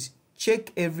 Please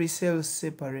check every cell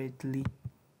separately,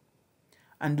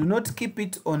 and do not keep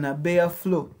it on a bare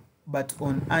floor but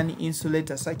on an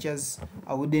insulator such as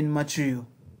a wooden material.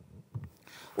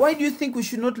 Why do you think we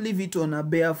should not leave it on a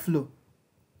bare floor?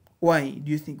 Why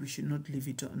do you think we should not leave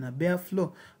it on a bare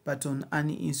floor but on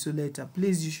an insulator?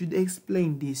 Please, you should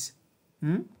explain this.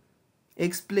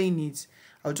 explain it.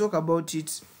 I'll talk about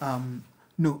it.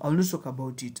 No, I'll not talk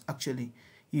about it. Actually,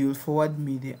 you will forward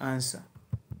me the answer.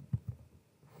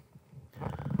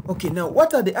 Okay, now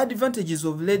what are the advantages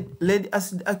of lead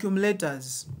acid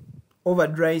accumulators over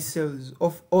dry cells,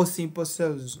 or simple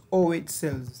cells, or wet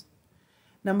cells?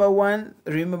 Number one,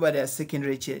 remember they are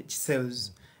secondary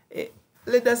cells.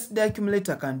 Lead acid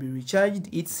accumulator can be recharged.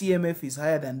 Its EMF is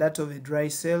higher than that of a dry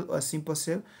cell or simple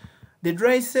cell. The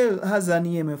dry cell has an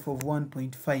EMF of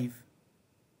 1.5.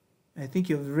 I think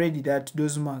you've read that,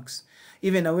 those marks.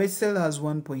 Even a wet cell has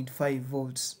 1.5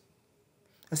 volts.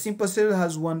 A simple cell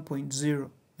has 1.0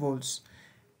 volts.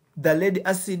 The lead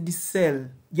acid cell,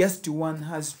 just one,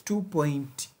 has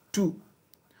 2.2.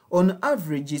 On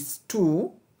average, it's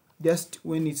 2. Just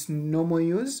when it's normal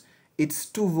use, it's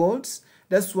 2 volts.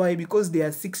 That's why, because they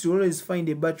are 6, you always find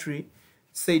a battery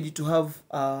said to have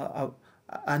an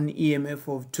EMF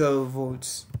of 12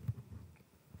 volts.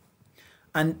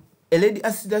 And a lead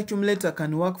acid accumulator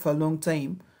can work for a long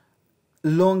time,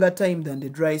 longer time than the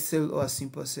dry cell or a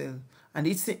simple cell. And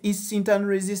its internal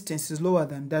resistance is lower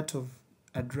than that of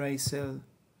a dry cell.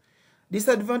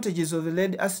 Disadvantages of the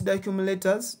lead acid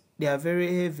accumulators: they are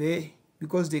very heavy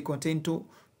because they contain too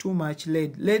much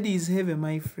lead. Lead is heavy,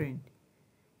 my friend.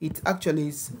 It actually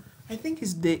is, I think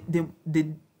it's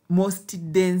the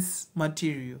most dense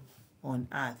material on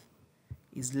earth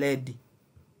is lead.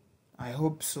 I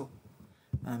hope so.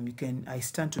 I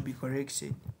stand to be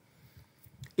corrected.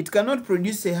 It cannot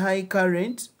produce a high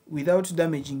current without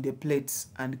damaging the plates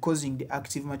and causing the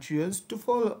active materials to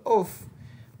fall off.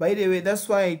 By the way, that's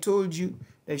why I told you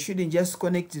that you shouldn't just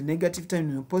connect the negative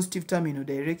terminal, positive terminal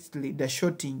directly, the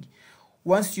shorting.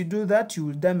 Once you do that, you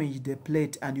will damage the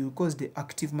plate and you will cause the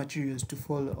active materials to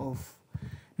fall off.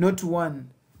 Note 1.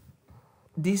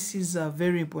 This is a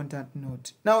very important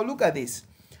note. Now look at this.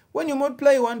 When you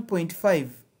multiply 1.5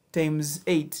 times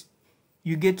 8,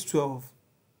 you get 12.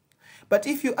 But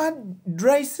if you add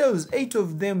dry cells, 8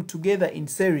 of them together in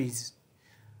series,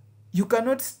 you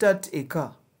cannot start a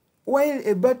car. While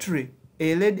a battery,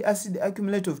 a lead acid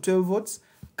accumulator of 12 volts,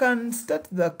 can start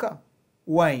the car.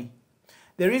 Why?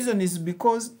 The reason is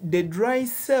because the dry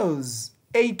cells,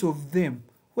 8 of them,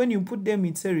 when you put them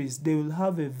in series, they will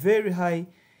have a very high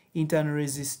internal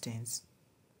resistance.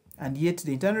 And yet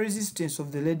the internal resistance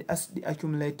of the lead acid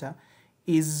accumulator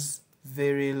is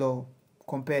very low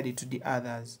compared to the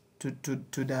others, to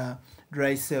the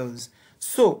dry cells.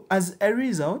 So as a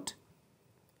result,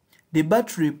 the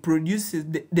battery produces,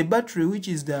 the battery, which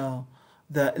is the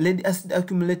lead acid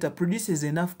accumulator, produces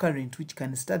enough current which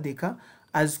can start the car,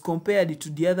 as compared to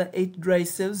the other 8 dry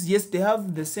cells. Yes, they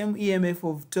have the same EMF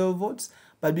of 12 volts,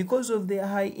 but because of their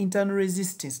high internal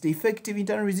resistance, the effective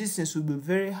internal resistance will be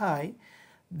very high.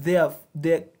 Their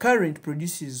current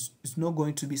produces is not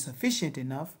going to be sufficient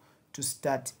enough to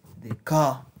start the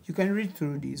car. You can read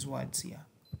through these words here.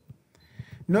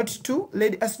 Note 2,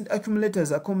 lead acid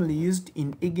accumulators are commonly used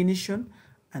in ignition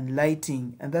and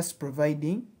lighting, and thus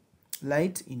providing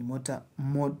light in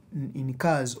in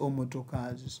cars or motor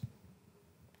cars.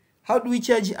 How do we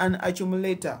charge an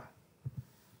accumulator?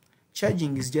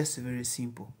 Charging is just very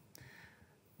simple.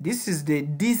 This is the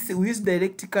DC. We use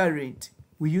direct current.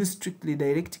 We use strictly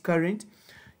direct current.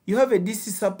 You have a DC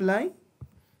supply.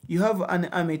 You have an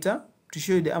ammeter to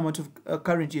show you the amount of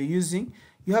current you're using.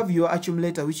 You have your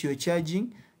accumulator which you're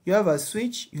charging. You have a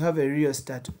switch. You have a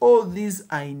rheostat. All these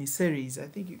are in series. I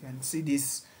think you can see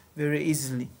this very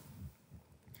easily.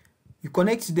 You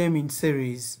connect them in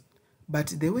series. But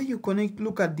the way you connect,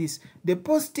 look at this. The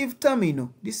positive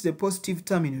terminal, this is the positive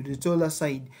terminal, the taller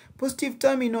side. Positive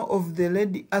terminal of the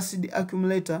lead acid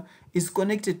accumulator is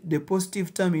connected to the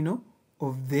positive terminal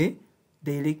of the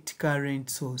direct current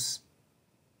source.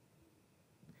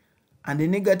 And the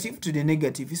negative to the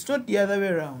negative. It's not the other way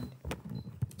around.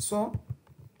 So,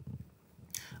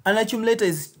 an accumulator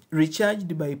is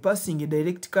recharged by passing a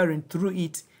direct current through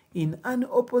it in an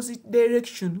opposite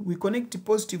direction. We connect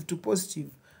positive to positive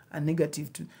and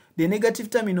negative to the negative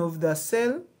terminal of the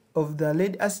cell of the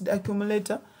lead acid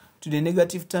accumulator to the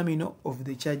negative terminal of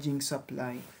the charging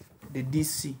supply, the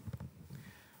DC.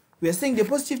 We are saying the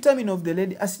positive terminal of the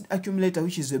lead acid accumulator,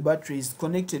 which is the battery, is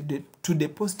connected to the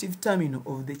positive terminal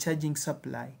of the charging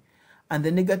supply, and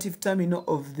the negative terminal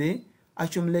of the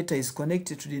accumulator is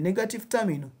connected to the negative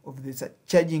terminal of the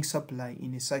charging supply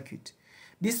in a circuit.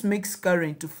 This makes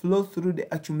current to flow through the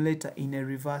accumulator in a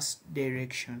reverse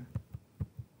direction.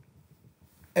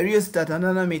 A rheostat and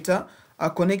an ammeter are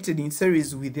connected in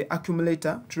series with the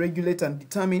accumulator to regulate and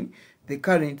determine the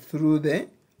current through the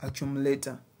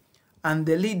accumulator. And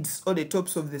the leads or the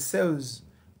tops of the cells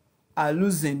are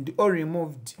loosened or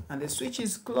removed, and the switch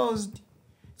is closed.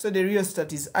 So the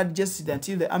rheostat is adjusted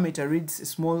until the ammeter reads a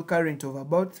small current of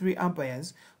about 3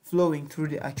 amperes flowing through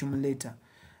the accumulator.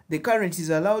 The current is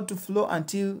allowed to flow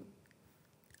until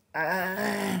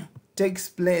takes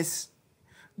place.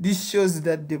 This shows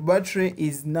that the battery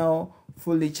is now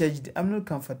fully charged. I'm not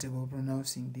comfortable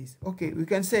pronouncing this. Okay, we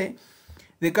can say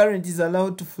the current is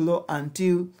allowed to flow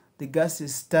until the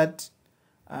gases start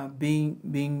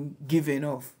being given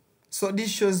off. So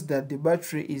this shows that the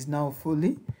battery is now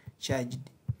fully charged.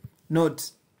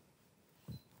 Note,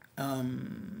 I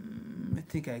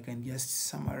think I can just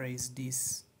summarize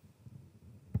this.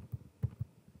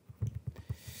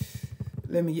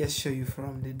 Let me just show you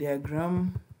from the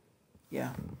diagram.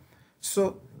 Yeah,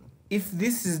 so if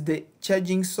this is the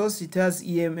charging source, it has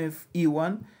EMF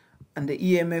E1 and the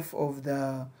EMF of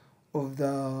the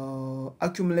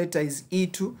accumulator is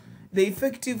E2. The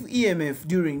effective EMF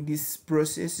during this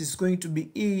process is going to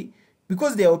be E,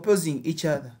 because they are opposing each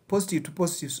other, positive to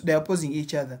positive, so they are opposing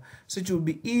each other. So it will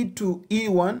be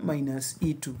E1 minus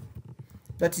E2.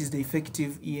 That is the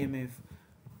effective EMF.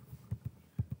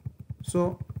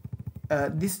 So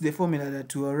this is the formula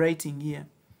that we are writing here.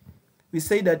 We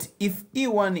say that if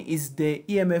E1 is the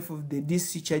EMF of the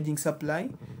DC charging supply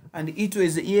and E2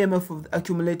 is the EMF of the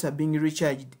accumulator being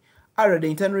recharged, R the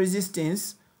internal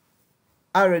resistance,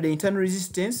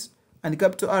 and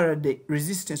capital R the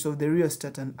resistance of the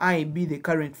rheostat, and I be the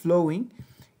current flowing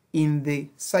in the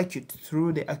circuit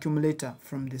through the accumulator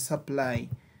from the supply.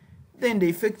 Then the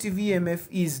effective EMF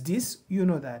is this. You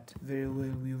know that very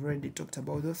well. We've already talked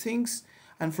about the things.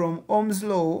 And from Ohm's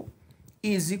law,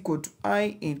 E is equal to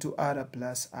I into R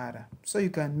plus R. So you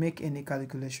can make any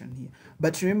calculation here.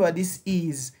 But remember, this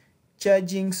is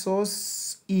charging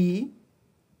source E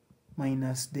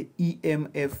minus the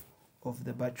EMF of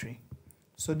the battery.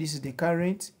 So this is the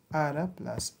current R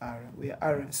plus R, where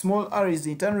R, small r is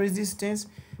the internal resistance.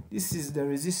 This is the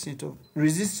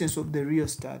resistance of the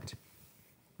rheostat.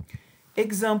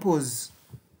 Examples: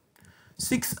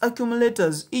 6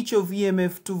 accumulators, each of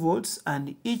EMF 2 volts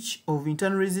and each of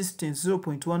internal resistance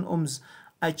 0.1 ohms,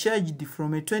 are charged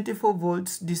from a 24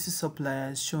 volts DC supply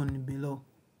as shown below,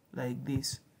 like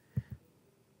this.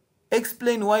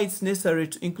 Explain why it's necessary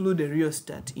to include a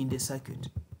rheostat in the circuit.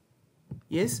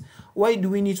 Yes, why do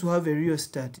we need to have a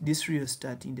rheostat, this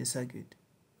rheostat in the circuit?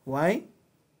 Why?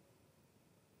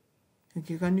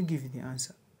 Okay, can you give the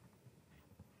answer?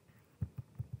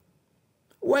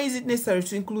 Why is it necessary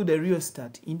to include a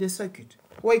rheostat in the circuit?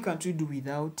 Why can't we do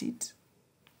without it?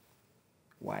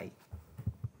 Why?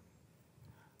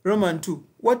 Roman 2.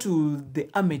 What will the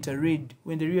ammeter read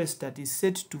when the rheostat is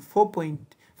set to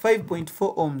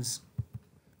 5.4 ohms?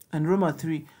 And Roman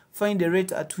 3. Find the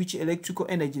rate at which electrical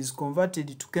energy is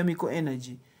converted to chemical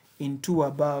energy in 2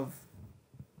 above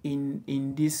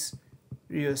in this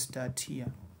rheostat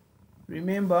here.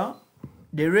 Remember,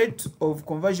 the rate of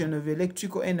conversion of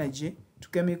electrical energy to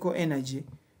chemical energy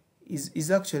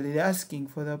is actually asking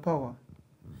for the power.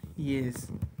 Yes.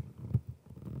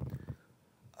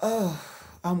 Oh,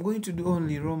 I'm going to do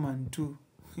only Roman 2.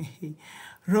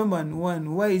 Roman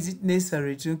 1, why is it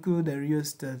necessary to include a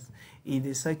rheostat in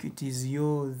the circuit is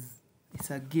yours.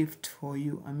 It's a gift for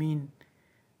you. I mean,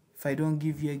 if I don't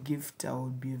give you a gift, I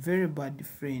would be a very bad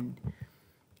friend. I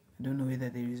don't know whether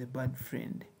there is a bad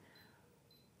friend.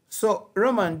 So,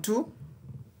 Roman 2,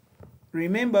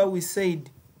 remember we said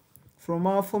from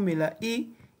our formula E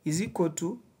is equal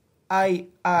to I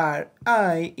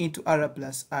into R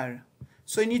plus R.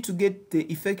 So you need to get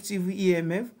the effective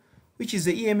EMF, which is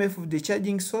the EMF of the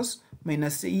charging source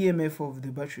minus the EMF of the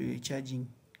battery charging,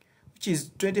 which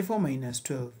is 24 minus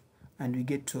 12, and we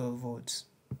get 12 volts.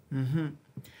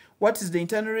 What is the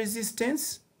internal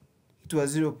resistance? It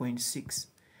was 0.6.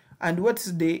 And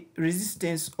what's the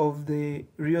resistance of the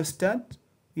rheostat?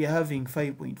 We are having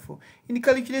 5.4. In the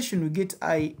calculation, we get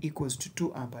I equals to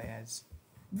 2 amperes.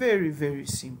 Very, very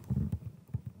simple.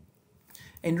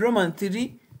 And Roman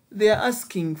 3, they are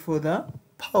asking for the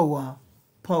power.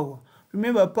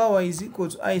 Remember, power is equal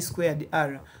to I squared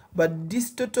R. But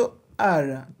this total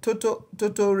R,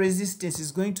 total resistance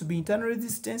is going to be internal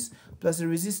resistance plus the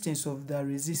resistance of the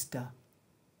resistor.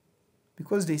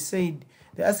 Because they said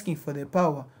they're asking for the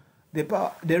power.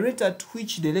 The rate at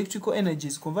which the electrical energy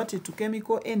is converted to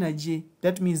chemical energy,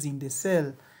 that means in the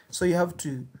cell. So you have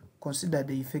to consider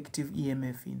the effective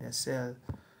EMF in the cell.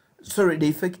 Sorry, the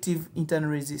effective internal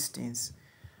resistance.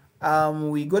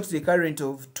 We got the current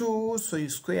of 2, so you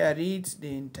square it,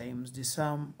 then times the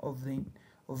sum of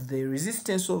the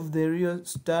resistance of the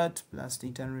rheostat plus the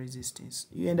internal resistance.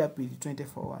 You end up with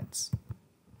 24 watts.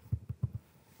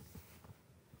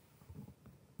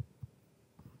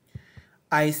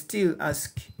 I still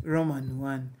ask Roman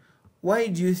 1, Why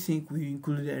do you think we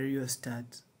include a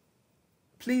rheostat?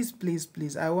 Please, please,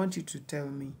 please, I want you to tell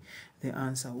me the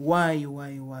answer. Why?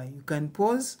 You can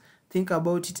pause, think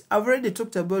about it. I've already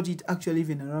talked about it actually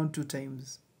even around 2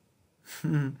 times.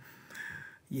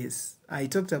 Yes, I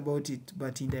talked about it,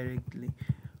 but indirectly.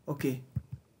 Okay.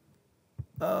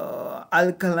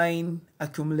 Alkaline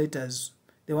accumulators,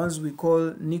 the ones we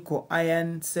call nickel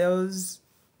iron cells.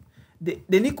 The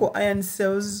nickel iron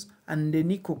cells and the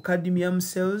nickel cadmium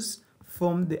cells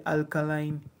form the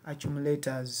alkaline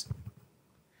accumulators.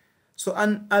 So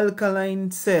an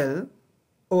alkaline cell,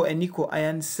 or a nickel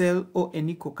iron cell, or a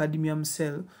nickel cadmium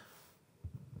cell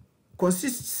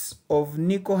consists of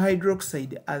nickel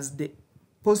hydroxide as the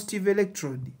positive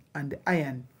electrode and the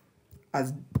iron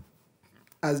as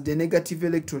the negative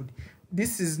electrode.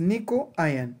 This is nickel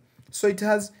iron. So it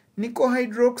has nickel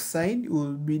hydroxide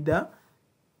will be the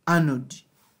anode,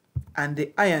 and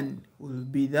the iron will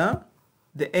be the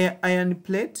iron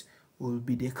plate will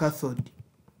be the cathode.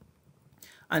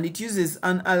 And it uses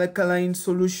an alkaline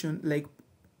solution like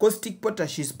caustic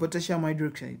potash is potassium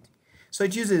hydroxide. So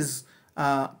it uses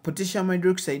potassium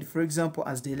hydroxide, for example,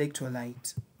 as the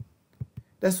electrolyte.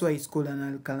 That's why it's called an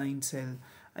alkaline cell.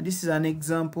 And this is an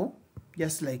example,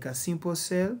 just like a simple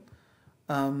cell.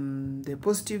 The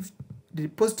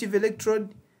positive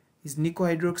electrode is nickel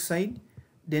hydroxide.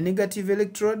 The negative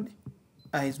electrode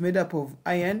is made up of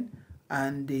iron,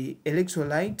 and the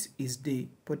electrolyte is the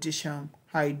potassium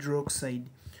hydroxide.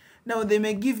 Now they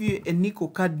may give you a nickel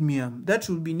cadmium. That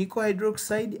will be nickel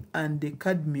hydroxide and the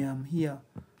cadmium here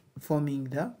forming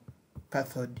the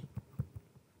cathode.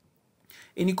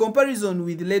 In comparison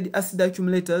with lead acid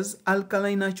accumulators,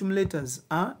 alkaline accumulators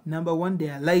are, number one, they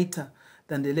are lighter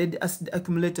than the lead acid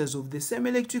accumulators of the same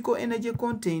electrical energy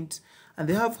content, and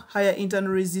they have higher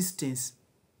internal resistance.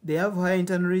 They have higher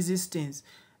internal resistance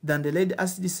than the lead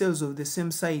acid cells of the same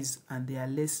size, and they are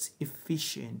less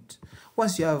efficient.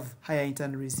 Once you have higher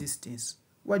internal resistance,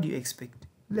 what do you expect?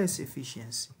 Less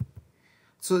efficiency.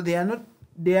 So they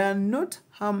are not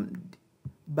harmed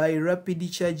by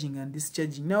rapid charging and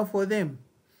discharging. Now for them,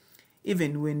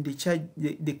 even when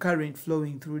the current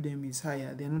flowing through them is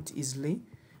higher, they are not easily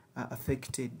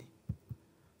affected.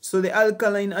 So the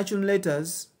alkaline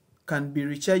accumulators can be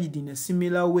recharged in a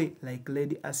similar way like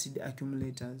lead acid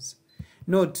accumulators.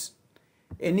 Note,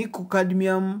 a nickel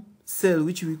cadmium cell,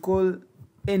 which we call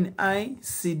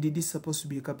NiCd, this is supposed to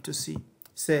be a capital C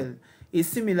cell, is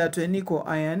similar to a nickel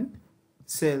iron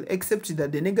cell, except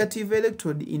that the negative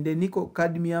electrode in the nickel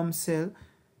cadmium cell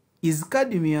is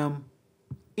cadmium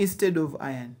instead of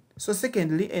iron. So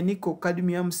secondly, a nickel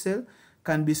cadmium cell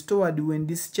can be stored when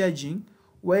discharging,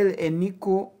 while a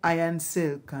nickel iron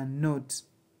cell cannot.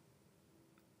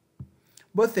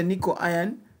 Both the nickel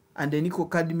iron and the nickel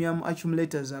cadmium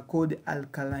accumulators are called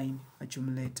alkaline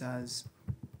accumulators.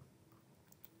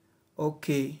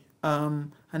 Okay,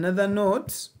 another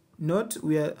note,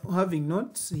 we are having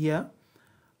notes here.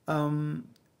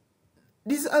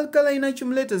 These alkaline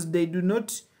accumulators, they do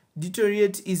not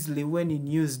deteriorate easily when in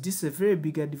use. This is a very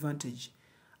big advantage,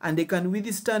 and they can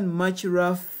withstand much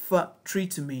rougher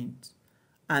treatment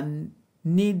and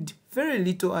need very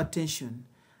little attention.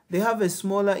 They have a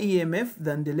smaller EMF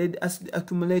than the lead acid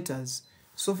accumulators.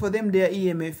 So for them, their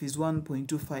EMF is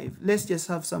 1.25. Let's just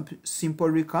have some simple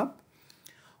recap.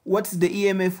 What's the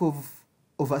EMF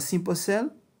of a simple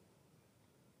cell?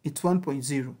 It's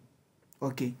 1.0.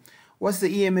 Okay. What's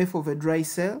the EMF of a dry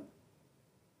cell?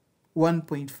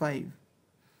 1.5.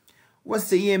 What's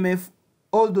the EMF?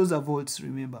 All those are volts,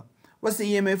 remember. What's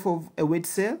the EMF of a wet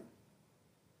cell?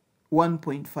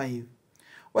 1.5.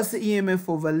 What's the EMF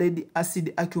of a lead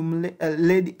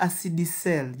acid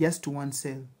cell, just one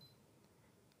cell?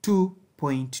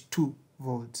 2.2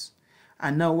 volts.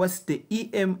 And now what's the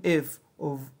EMF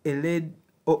of a lead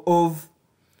of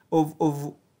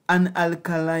an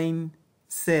alkaline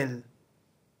cell?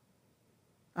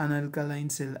 An alkaline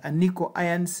cell, a nickel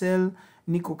iron cell,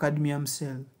 nickel cadmium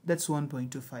cell. That's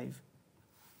 1.25.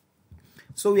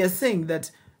 So we are saying that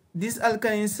these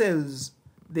alkaline cells,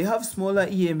 they have smaller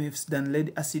EMFs than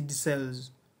lead acid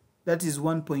cells. That is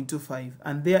 1.25,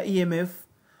 and their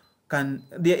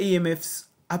EMFs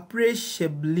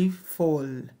appreciably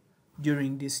fall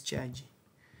during discharge.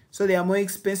 So they are more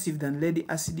expensive than lead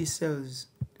acid cells.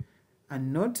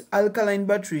 And not alkaline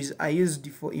batteries are used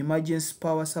for emergency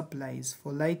power supplies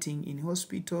for lighting in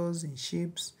hospitals, in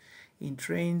ships, in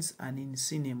trains, and in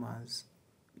cinemas.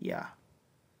 Yeah.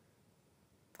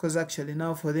 Because actually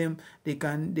now for them, they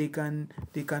can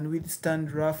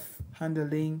withstand rough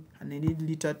handling, and they need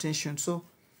little attention. So,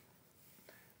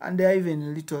 and they're even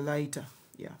a little lighter.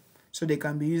 Yeah. So they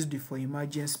can be used for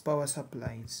emergency power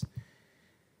supplies.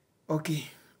 Okay.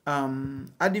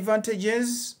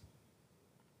 Advantages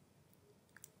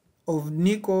of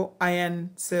nickel iron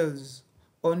cells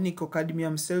or nickel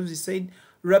cadmium cells. We said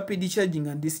rapid charging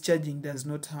and discharging does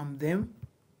not harm them.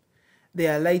 They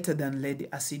are lighter than lead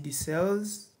acid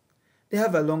cells. They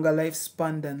have a longer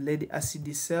lifespan than lead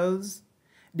acid cells.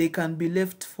 They can be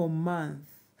left for months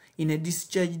in a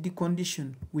discharged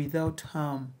condition without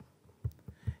harm.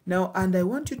 Now, and I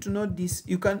want you to note this.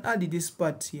 You can add this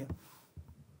part here.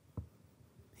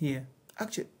 Here.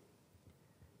 Actually,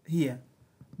 here.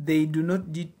 They do not,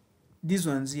 these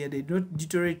ones here, they do not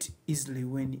deteriorate easily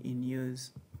when in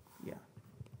use. Yeah.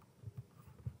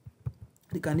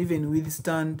 They can even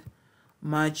withstand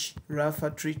much rougher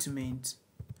treatment.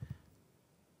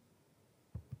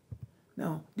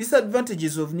 Now,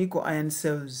 disadvantages of nickel iron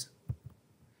cells.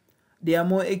 They are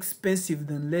more expensive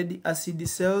than lead acid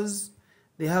cells.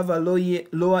 They have a lower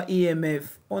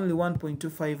EMF, only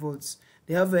 1.25 volts.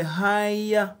 They have a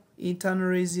higher internal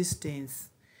resistance.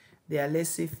 They are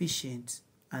less efficient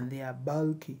and they are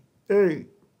bulky. Hey,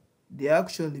 they are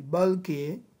actually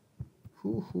bulky.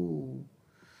 Hoo-hoo.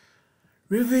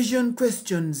 Revision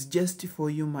questions just for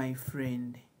you, my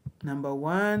friend. Number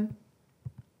 1.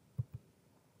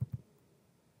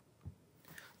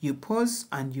 You pause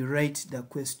and you write the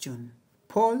question.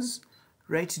 Pause,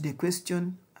 write the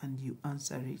question, and you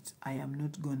answer it. I am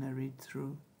not gonna read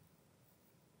through.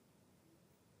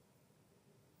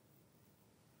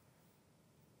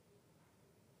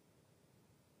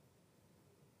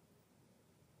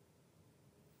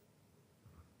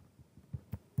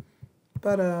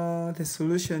 But the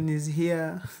solution is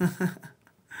here.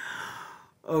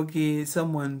 Okay,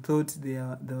 someone thought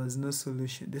there was no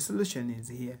solution. The solution is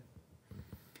here.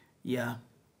 Yeah,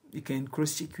 you can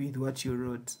cross-check with what you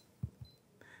wrote.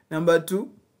 Number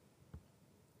 2.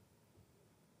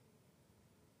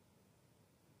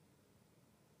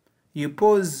 You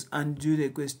pause and do the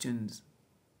questions.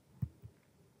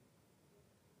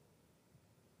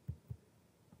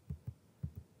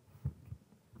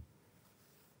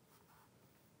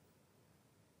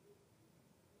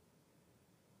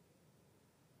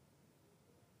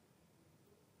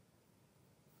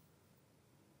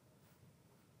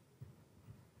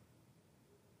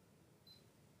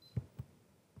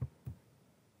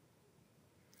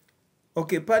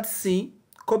 Okay, part C,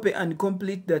 copy and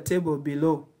complete the table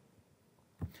below.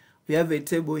 We have a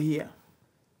table here.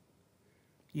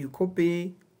 You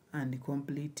copy and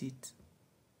complete it.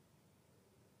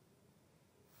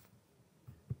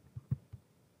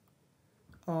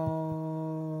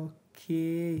 Okay.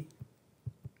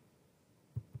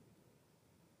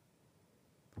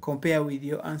 Compare with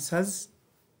your answers.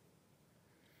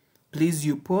 Please,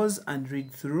 you pause and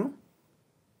read through.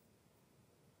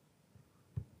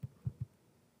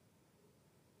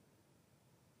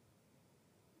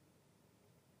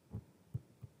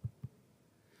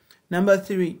 Number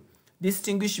 3,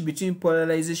 distinguish between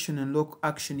polarization and local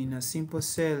action in a simple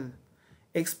cell.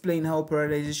 Explain how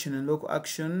polarization and local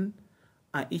action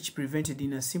are each prevented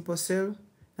in a simple cell.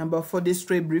 Number 4,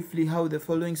 describe briefly how the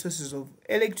following sources of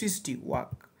electricity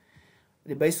work.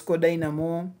 The bicycle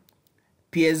dynamo,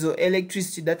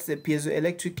 piezoelectricity, that's the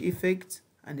piezoelectric effect,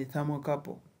 and the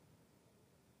thermocouple.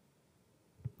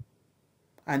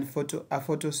 And a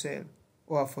photocell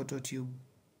or a phototube.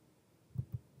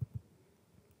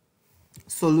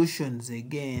 Solutions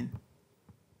again.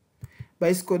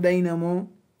 Bicycle dynamo,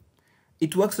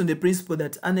 it works on the principle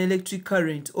that an electric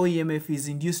current or EMF is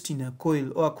induced in a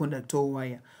coil or a conductor or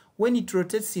wire when it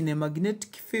rotates in a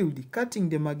magnetic field, cutting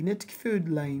the magnetic field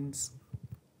lines.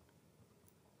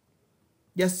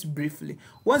 Just briefly,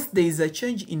 once there is a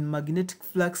change in magnetic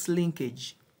flux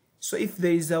linkage, so if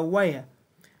there is a wire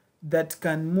that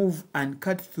can move and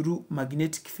cut through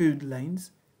magnetic field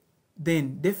lines,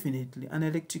 then definitely an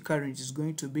electric current is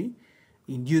going to be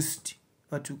induced,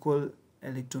 what we call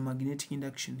electromagnetic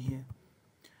induction here.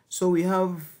 So we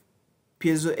have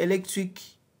piezoelectric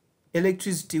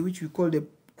electricity, which we call the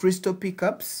crystal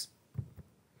pickups.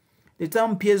 The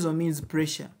term piezo means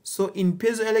pressure. So in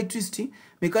piezoelectricity,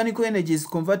 mechanical energy is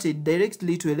converted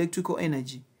directly to electrical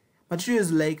energy.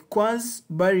 Materials like quartz,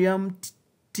 barium,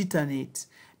 titanate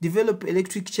develop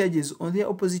electric charges on their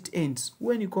opposite ends.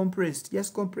 When you compress,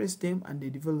 just compress them and they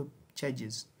develop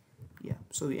charges. Yeah,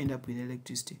 so we end up with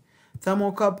electricity.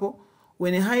 Thermocouple,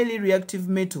 when a highly reactive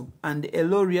metal and a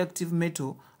low reactive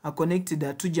metal are connected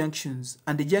at two junctions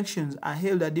and the junctions are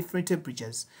held at different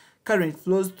temperatures, current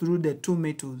flows through the two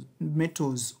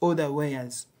metals or the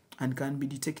wires and can be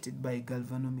detected by a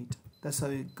galvanometer. That's how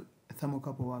a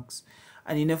thermocouple works.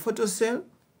 And in a photocell,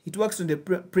 it works on the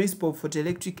principle of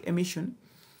photoelectric emission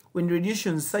when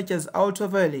radiations such as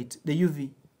ultraviolet, the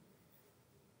UV,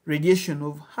 radiation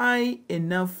of high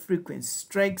enough frequency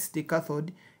strikes the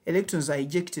cathode, electrons are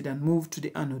ejected and moved to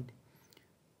the anode.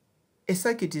 A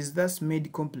circuit is thus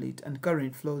made complete and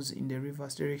current flows in the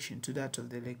reverse direction to that of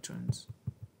the electrons.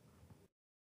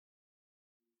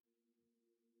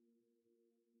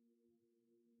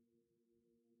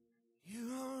 You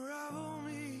unravel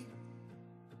me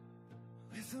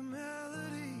with a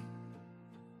melody.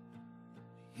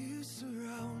 You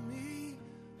surround me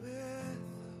with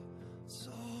a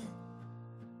song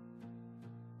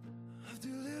of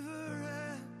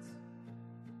deliverance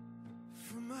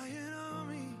from my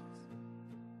enemies,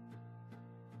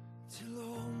 till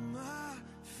all my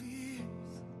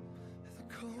fears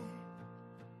are gone.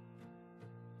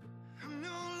 I'm no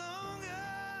longer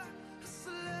a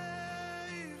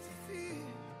slave to fear.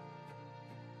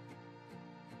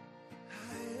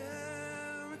 I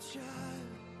am a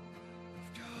child of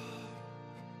God.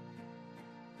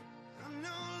 I'm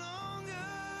no longer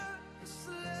a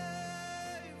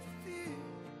slave to fear.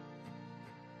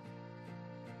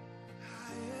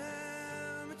 I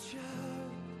am a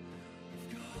child of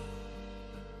God.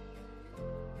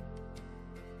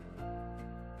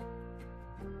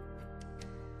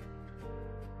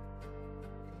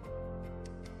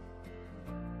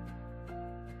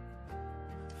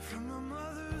 From my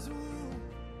mother's womb,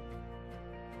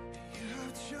 you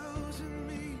have chosen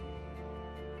me.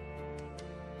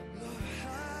 Love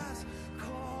has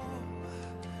called my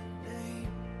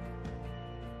name.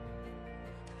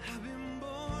 I've been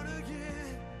born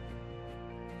again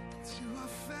to a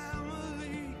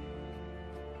family.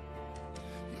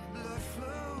 Your blood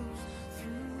flows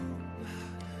through my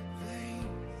veins.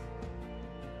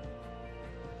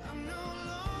 I'm no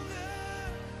longer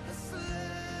a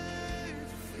slave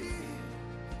to fear.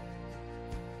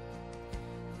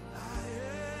 I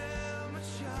am a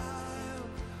child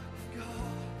of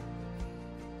God.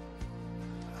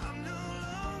 I'm no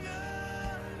longer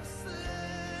a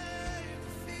slave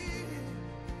to fear.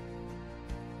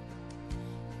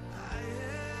 I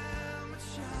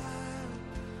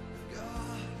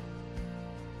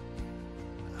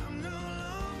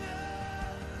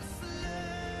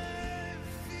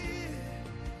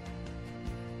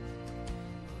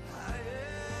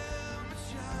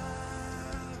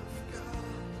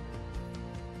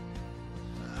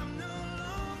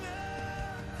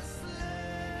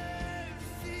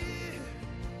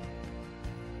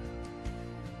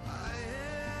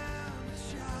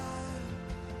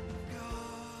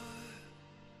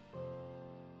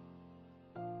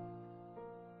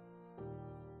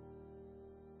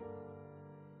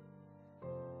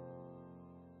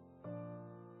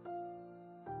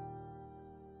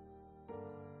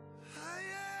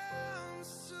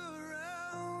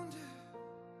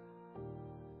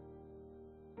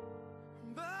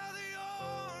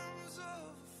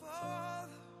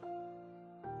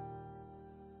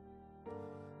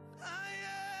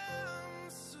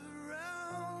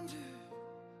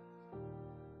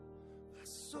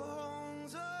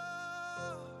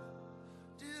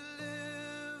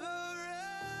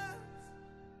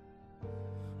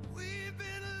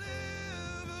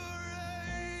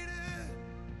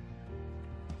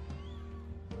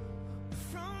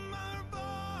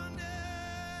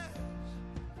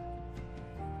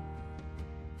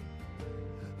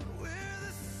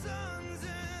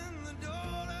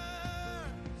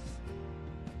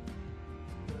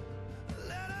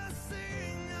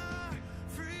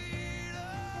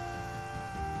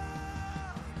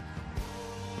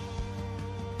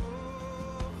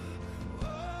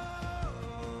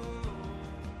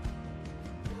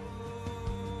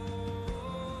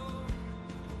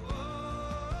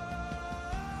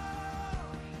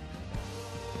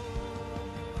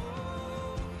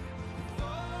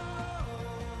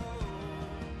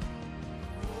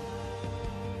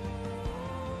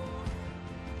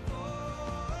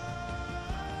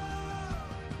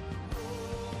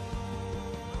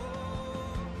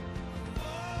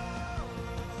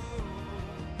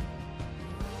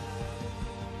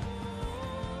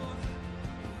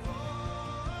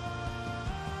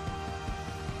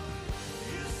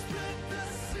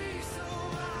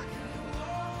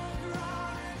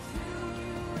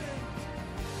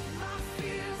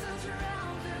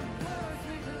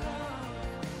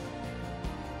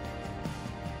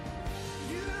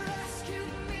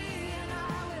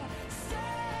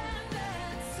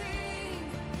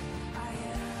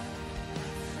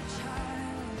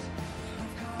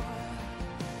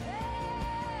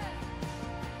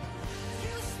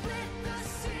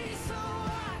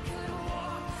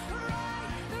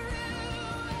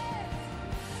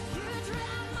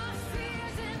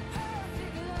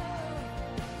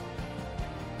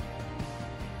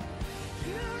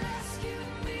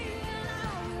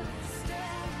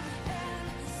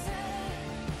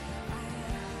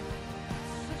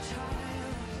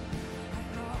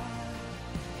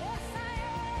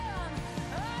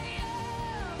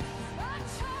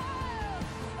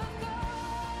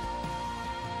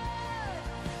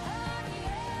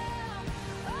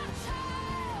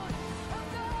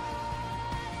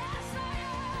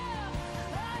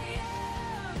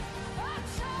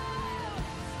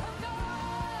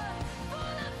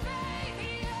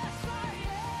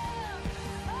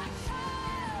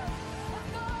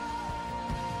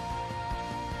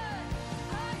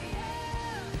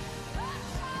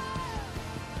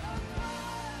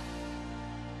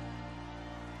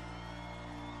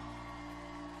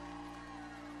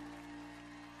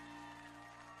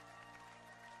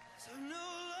to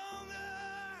know